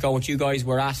in Mexico, which you guys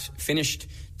were at. Finished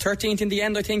 13th in the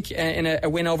end, I think, in a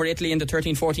win over Italy in the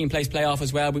 13-14 place playoff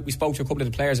as well. We spoke to a couple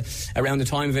of the players around the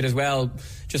time of it as well.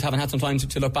 Just haven't had some time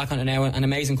to look back on it now. An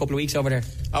amazing couple of weeks over there.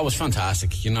 Oh, it was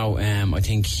fantastic. You know, I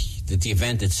think that the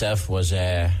event itself was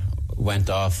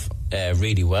went off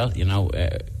really well. You know,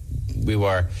 we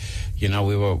were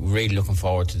really looking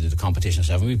forward to the competition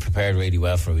itself. We prepared really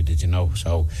well for it, we did, you know.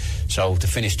 So to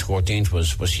finish 14th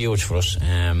was huge for us.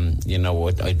 You know,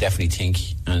 I definitely think,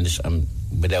 and this,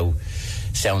 without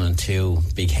sounding too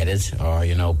big-headed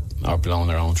or blowing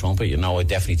our own trumpet, you know, I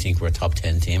definitely think we're a top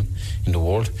 10 team in the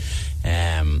world.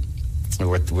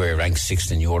 We're ranked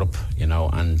 6th in Europe, you know,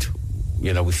 and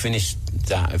you know, we finished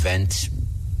that event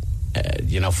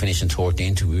finishing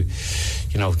 14th.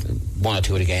 You know, one or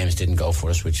two of the games didn't go for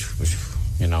us, which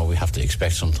you know, we have to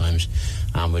expect sometimes,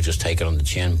 and we'll just take it on the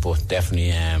chin. But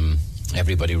definitely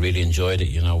everybody really enjoyed it.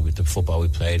 You know, with the football we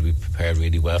played, we prepared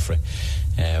really well for it.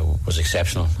 Was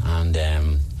exceptional, and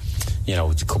you know,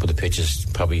 a couple of the pitches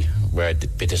probably were a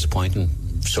bit disappointing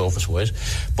surface wise,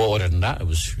 but other than that, it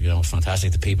was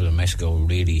fantastic. The people in Mexico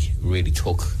really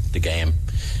took the game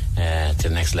to the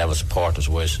next level, supporters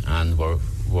wise, and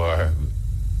were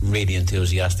really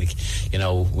enthusiastic. You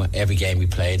know, every game we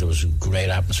played, there was a great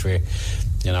atmosphere.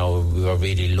 You know, we were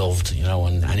really loved. You know,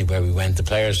 and anywhere we went, the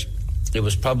players, it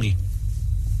was probably,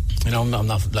 you know, I'm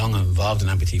not long involved in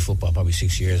amputee football, probably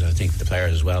 6 years. I think the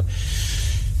players as well,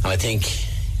 and I think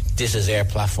this is their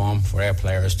platform for our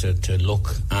players to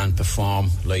look and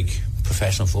perform like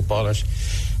professional footballers,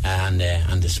 and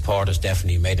the supporters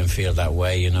definitely made them feel that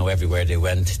way. You know, everywhere they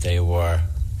went, they were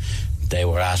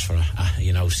asked for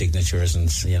signatures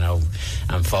and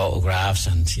photographs,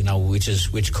 and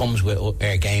which comes with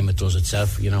our game. It does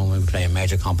itself, when we play in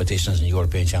major competitions and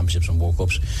European Championships and World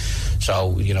Cups.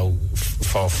 So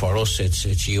for us,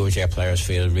 it's huge. Our players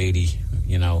feel really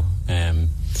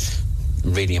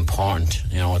really important.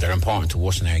 They're important to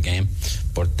us in our game,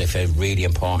 but they feel really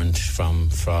important from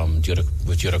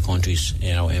the other countries,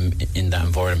 in that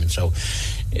environment. So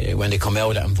when they come out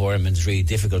of that environment, it's really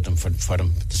difficult for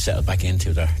them to settle back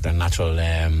into their natural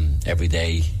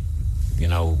everyday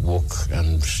work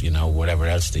and whatever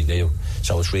else they do.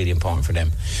 So it's really important for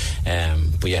them,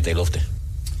 but yeah, they loved it.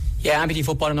 Yeah, Amputee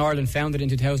Football in Ireland, founded in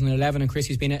 2011, and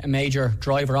Christy's been a major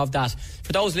driver of that.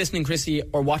 For those listening, Christy,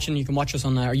 or watching, you can watch us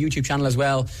on our YouTube channel as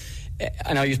well.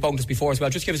 I know you've spoken to us before as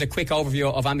well. Just give us a quick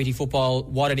overview of Amputee Football,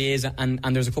 what it is, and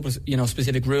there's a couple of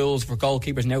specific rules for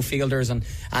goalkeepers and outfielders. And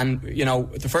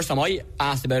the first time I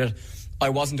asked about it, I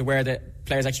wasn't aware that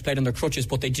players actually played on their crutches,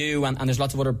 but they do, and there's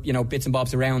lots of other bits and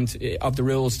bobs around of the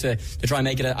rules to try and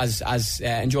make it as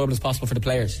enjoyable as possible for the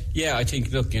players. Yeah, I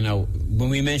think, look, when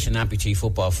we mention amputee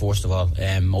football, first of all,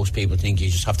 most people think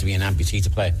you just have to be an amputee to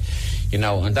play,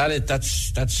 and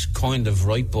that's kind of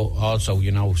right, but also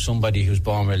somebody who's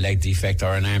born with a leg defect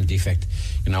or an arm defect,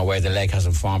 where the leg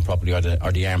hasn't formed properly or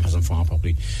the arm hasn't formed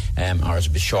properly, or is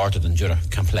a bit shorter than the other,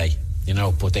 can play.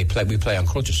 But we play on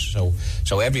crutches,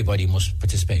 so everybody must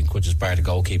participate in crutches, bar the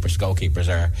goalkeepers. Goalkeepers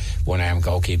are one-arm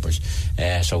goalkeepers,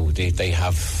 so they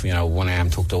have one arm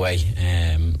tucked away,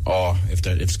 or if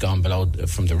it's gone below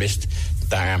from the wrist,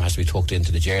 that arm has to be tucked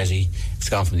into the jersey. If it's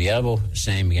gone from the elbow,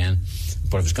 same again.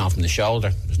 But if it's gone from the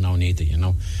shoulder, there's no need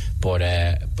to, But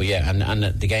yeah, and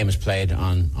the game is played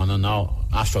on an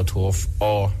AstroTurf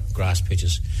or grass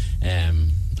pitches.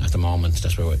 At the moment,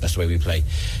 that's the way we play.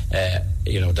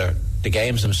 The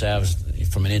games themselves,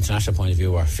 from an international point of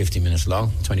view, are 50 minutes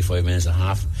long, 25 minutes and a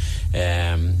half.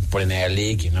 But in our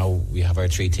league, we have our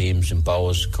three teams in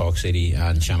Bows, Cork City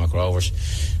and Shamrock Rovers,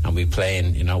 and we play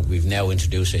in, we've now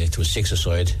introduced it to a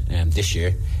six-a-side this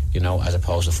year, as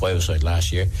opposed to five-a-side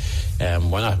last year.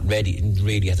 We're not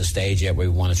really at the stage yet where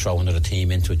we want to throw another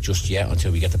team into it just yet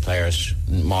until we get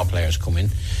more players come in.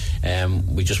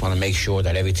 We just want to make sure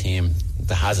that every team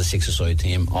that has a six-a-side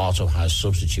team also has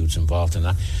substitutes involved in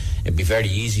that. It'd be very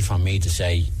easy for me to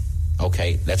say,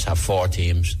 okay, let's have 4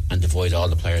 teams and divide all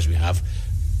the players we have.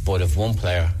 But if one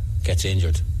player gets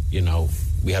injured,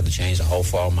 we have to change the whole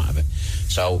format of it.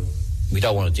 So we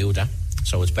don't want to do that.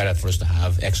 So it's better for us to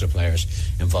have extra players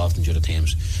involved in the other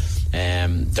teams.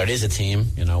 There is a team,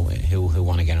 who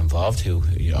want to get involved, or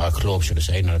a club, should I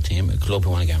say, not a team, a club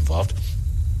who want to get involved.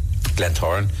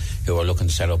 Glentoran, who are looking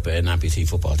to set up an amputee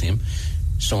football team.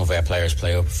 Some of our players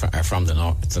are from the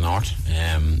north,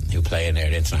 who play in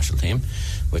their international team,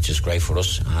 which is great for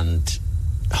us. And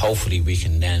hopefully we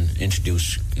can then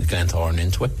introduce Glentoran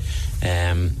into it.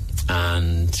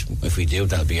 And if we do,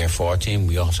 that'll be our 4th team.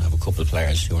 We also have a couple of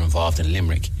players who are involved in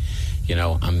Limerick,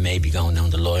 and maybe going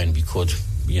down the line we could,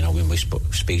 when we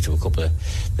speak to a couple of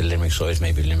the Limerick sides,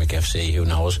 maybe Limerick FC, who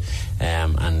knows,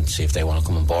 and see if they want to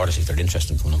come on board, or see if they're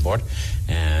interested in coming on board,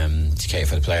 to care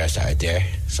for the players that are there.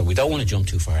 So we don't want to jump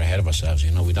too far ahead of ourselves.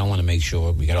 We don't want to make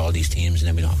sure we get all these teams and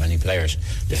then we don't have any players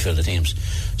to fill the teams.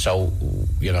 So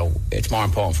it's more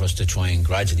important for us to try and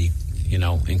gradually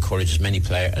encourage as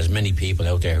many people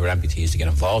out there who are amputees to get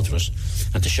involved with us,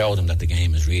 and to show them that the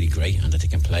game is really great and that they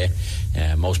can play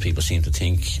it. Most people seem to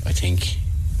think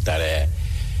that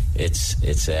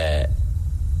it's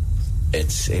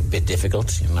a bit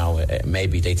difficult.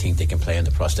 Maybe they think they can play on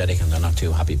the prosthetic and they're not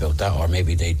too happy about that, or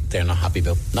maybe they're not happy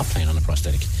about not playing on the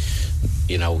prosthetic.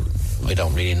 I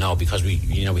don't really know, because we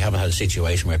haven't had a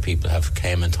situation where people have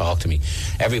came and talked to me.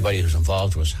 Everybody who's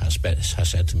involved with us has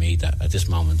said to me that at this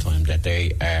moment in time that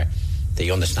they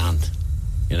understand,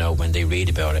 when they read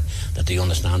about it, that they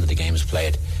understand that the game is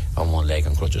played on one leg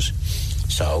on crutches.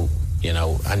 So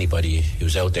anybody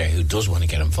who's out there who does want to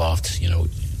get involved,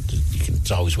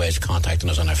 there's always ways of contacting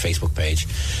us on our Facebook page,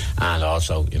 and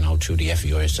also through the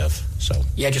FEI itself. So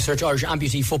just search Irish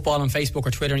Amputee Football on Facebook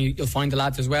or Twitter and you'll find the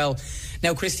lads as well.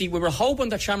 Now, Christy, we were hoping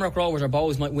that Shamrock Rovers or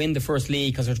Bohs might win the first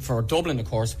league, because for Dublin, of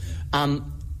course,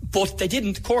 but they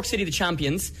didn't. Cork City the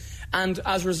champions, and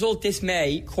as a result this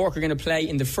May Cork are going to play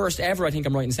in the first ever, I think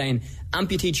I'm right in saying,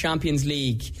 Amputee Champions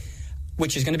League,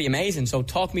 which is going to be amazing. So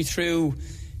talk me through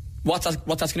what that's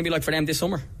going to be like for them this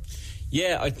summer.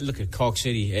 Yeah, I look at Cork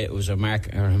City. It was a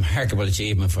remarkable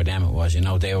achievement for them. It was,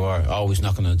 they were always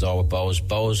knocking on the door with Bohs.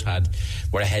 Bohs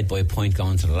were ahead by a point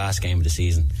going to the last game of the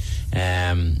season.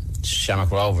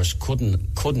 Shamrock Rovers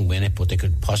couldn't win it, but they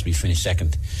could possibly finish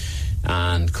second.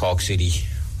 And Cork City,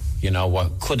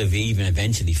 what could have even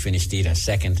eventually finished either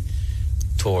second,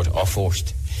 third, or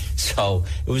fourth. So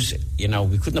it was,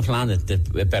 we couldn't have planned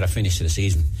a better finish to the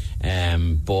season.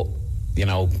 But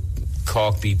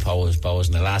Cork beat Bohs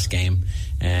in the last game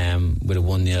with a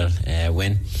 1-0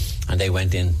 win, and they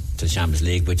went in to the Champions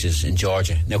League, which is in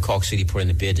Georgia. Now Cork City put in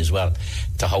a bid as well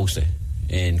to host it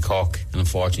in Cork, and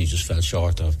unfortunately just fell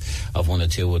short of one or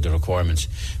two of the requirements.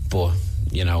 But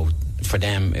for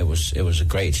them it was a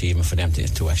great achievement for them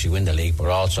to actually win the league. But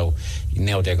also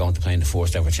now they're going to play in the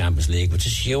first ever Champions League, which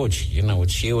is huge.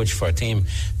 It's huge for a team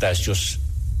that's just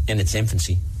in its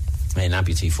infancy in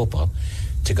amputee football,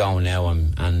 to go now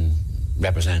and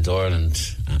represent Ireland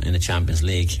in the Champions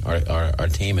League, or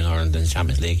team in Ireland in the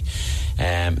Champions League,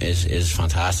 is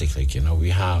fantastic. I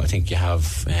think you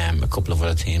have a couple of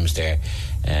other teams there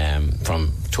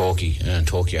from Turkey, and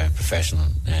Turkey are a professional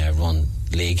run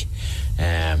league.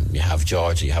 You have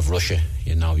Georgia, you have Russia,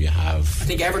 you have, I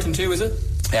think Everton too, is it?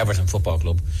 Everton Football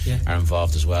Club are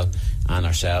involved as well, and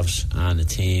ourselves, and a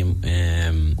team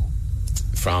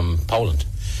from Poland.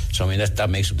 So that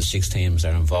makes up the 6 teams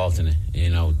that are involved in it.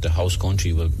 The host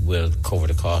country will cover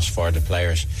the cost for the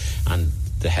players and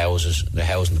the housing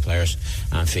the players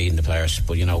and feeding the players.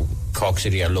 But Cork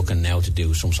City are looking now to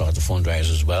do some sort of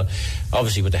fundraisers as well,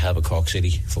 obviously with the help of Cork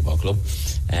City Football Club,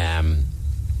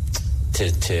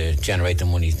 to generate the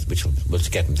money which will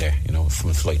get them there,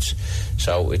 from flights.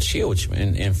 So it's huge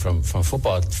from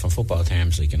football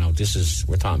terms.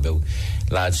 We're talking about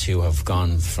lads who have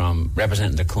gone from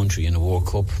representing their country in the World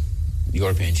Cup,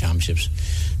 European Championships,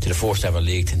 to the first ever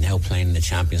league, to now playing in the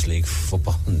Champions League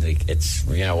football. It's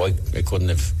I couldn't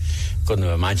have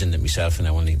imagined it myself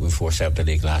when we first set up the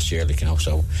league last year.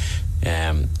 So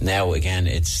now again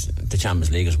it's the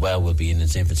Champions League as well will be in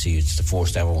its infancy. It's the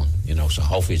first ever one, so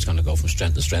hopefully it's going to go from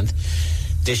strength to strength.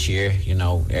 This year,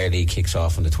 our league kicks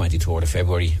off on the 23rd of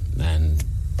February, and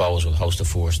Bohs will host the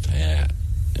first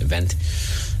event,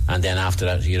 and then after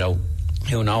that,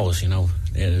 who knows,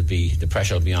 the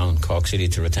pressure will be on Cork City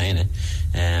to retain it.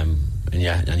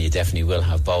 and you definitely will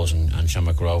have Bowes and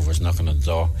Shamrock Rovers knocking on the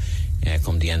door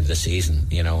come the end of the season,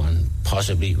 and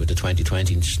possibly with the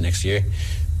 2020 next year,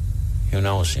 who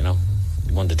knows,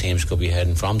 one of the teams could be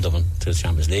heading from Dublin to the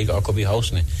Champions League, or could be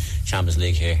hosting a Champions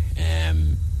League here.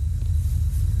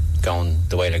 Going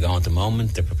the way they're going at the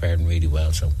moment, they're preparing really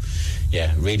well. So,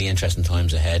 yeah, really interesting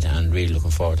times ahead, and really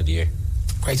looking forward to the year.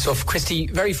 Great stuff, Christy.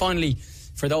 Very finally,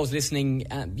 for those listening,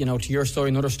 to your story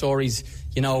and other stories,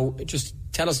 just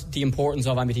tell us the importance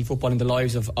of amputee football in the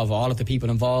lives of all of the people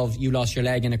involved. You lost your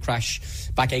leg in a crash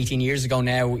back 18 years ago.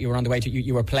 Now you were on the way to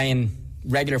you were playing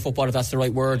regular football, if that's the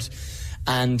right word.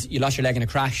 And you lost your leg in a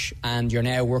crash, and you're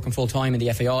now working full time in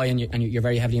the FAI, and you're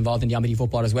very heavily involved in the amputee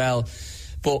football as well.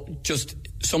 But just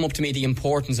sum up to me the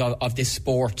importance of this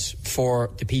sport for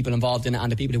the people involved in it,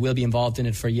 and the people who will be involved in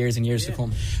it for years and years to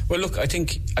come. Well, look, I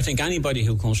think anybody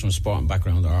who comes from a sporting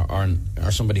background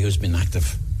or somebody who's been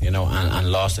active,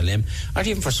 and lost a limb, or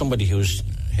even for somebody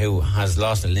who has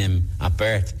lost a limb at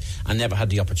birth and never had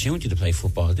the opportunity to play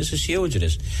football, this is huge. It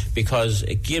is, because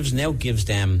it gives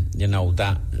them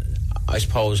that, I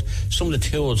suppose, some of the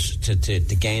tools to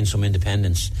gain some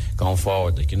independence going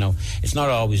forward. It's not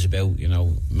always about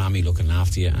mammy looking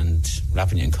after you and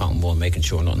wrapping you in cotton wool and making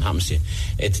sure nothing happens to you.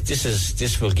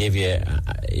 This will give you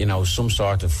some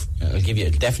sort of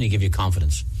it'll definitely give you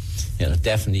confidence. It'll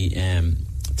definitely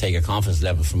take your confidence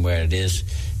level from where it is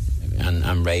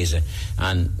and raise it,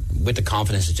 and with the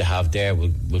confidence that you have there will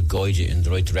guide you in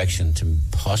the right direction to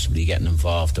possibly getting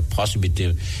involved, to possibly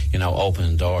do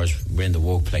opening doors within the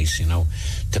workplace,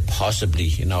 to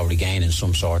possibly regaining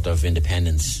some sort of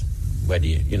independence, whether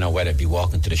it be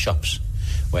walking to the shops,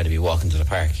 whether it be walking to the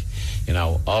park,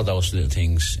 all those little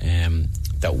things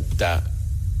that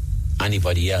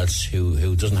anybody else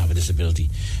who doesn't have a disability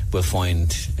will find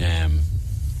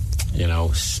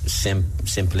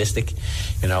simplistic,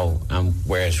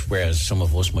 whereas some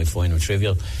of us might find them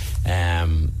trivial.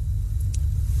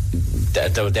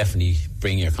 That will definitely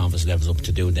bring your confidence levels up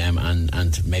to do them,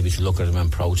 and maybe to look at them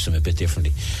and approach them a bit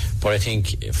differently. But I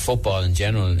think football in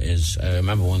general is, I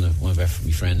remember one of my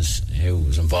friends who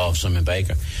was involved, Simon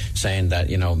Baker, saying that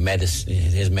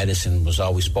his medicine was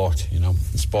always sport.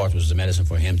 Sport was the medicine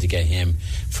for him to get him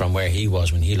from where he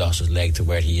was when he lost his leg to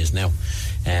where he is now.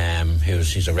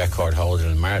 He's a record holder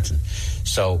in marathon.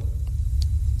 So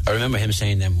I remember him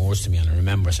saying them words to me, and I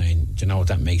remember saying,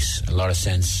 that makes a lot of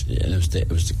sense. And it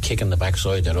was the kick in the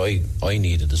backside that I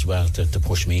needed as well to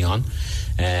push me on,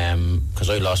 because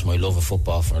I lost my love of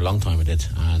football for a long time. I did,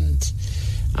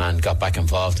 and got back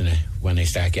involved in it when I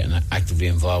started getting actively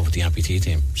involved with the amputee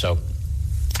team. So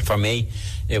for me,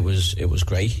 it was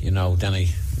great. Then I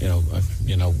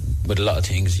with a lot of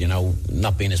things,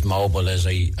 not being as mobile as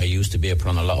I used to be, I put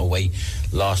on a lot of weight,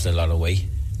 lost a lot of weight.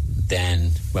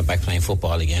 Then went back playing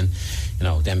football again,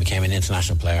 then became an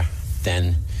international player,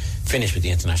 then finished with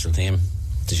the international team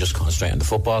to just concentrate on the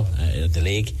football, the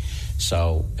league.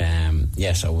 So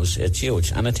it's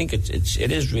huge, and I think it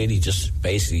is really just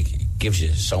basically gives you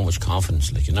so much confidence,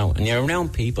 and you're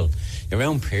around people, you're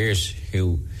around peers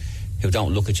who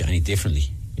don't look at you any differently.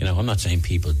 I'm not saying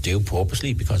people do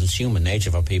purposely, because it's human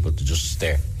nature for people to just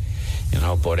stare.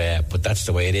 But that's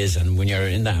the way it is. And when you're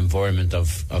in that environment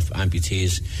of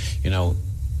amputees,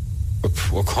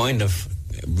 we're kind of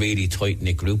really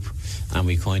tight-knit group, and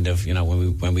we kind of,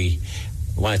 when we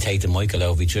want to take the Michael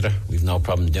out of each other, we've no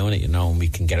problem doing it, and we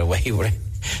can get away with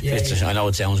it. I know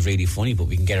it sounds really funny, but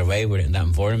we can get away with it in that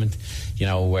environment,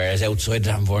 whereas outside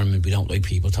that environment, we don't like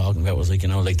people talking about us,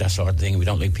 like that sort of thing. We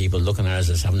don't like people looking at us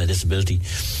as having a disability,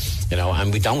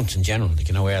 and we don't in general.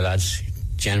 Our lads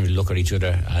generally look at each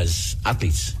other as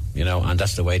athletes, and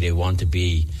that's the way they want to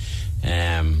be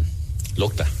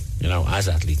looked at, as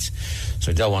athletes.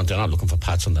 So they're not looking for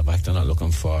pats on the back. They're not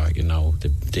looking for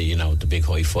the big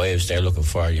high fives. They're looking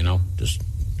for just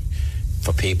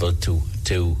for people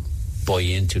to buy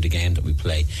into the game that we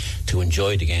play, to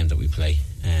enjoy the game that we play,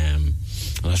 and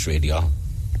that's really all.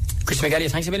 Christy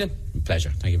McElligott, thanks a million.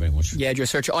 Pleasure, thank you very much. Yeah,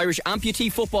 just search Irish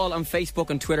Amputee Football on Facebook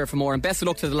and Twitter for more, and best of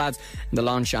luck to the lads in the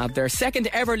launch of their second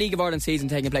ever League of Ireland season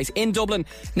taking place in Dublin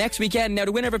next weekend. Now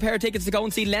the winner of a pair of tickets to go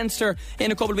and see Leinster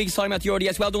in a couple of weeks' time at the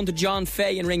RDS. Well done to John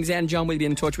Fay in Ringsend. John will be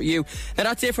in touch with you. Now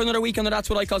that's it for another week on That's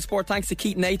What I Call Sport. Thanks to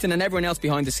Keith, Nathan and everyone else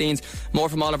behind the scenes. More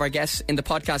from all of our guests in the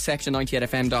podcast section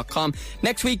 98fm.com.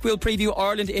 Next week we'll preview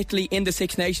Ireland-Italy in the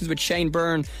Six Nations with Shane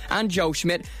Byrne and Joe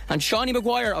Schmidt, and Shawnee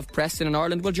Maguire of Preston in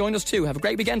Ireland will join us too. Have a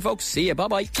great weekend, folks. See you.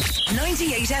 Bye-bye.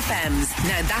 98 FM's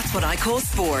Now That's What I Call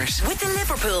Sport with the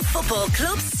Liverpool Football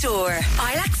Club store.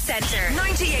 Ilax Centre.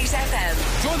 98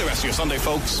 FM. Enjoy the rest of your Sunday,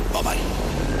 folks. Bye-bye.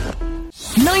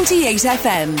 98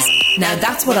 FM's Now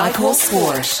that's what I call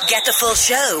sport. Get the full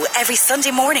show every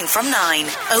Sunday morning from 9,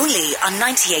 only on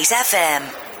 98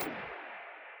 FM.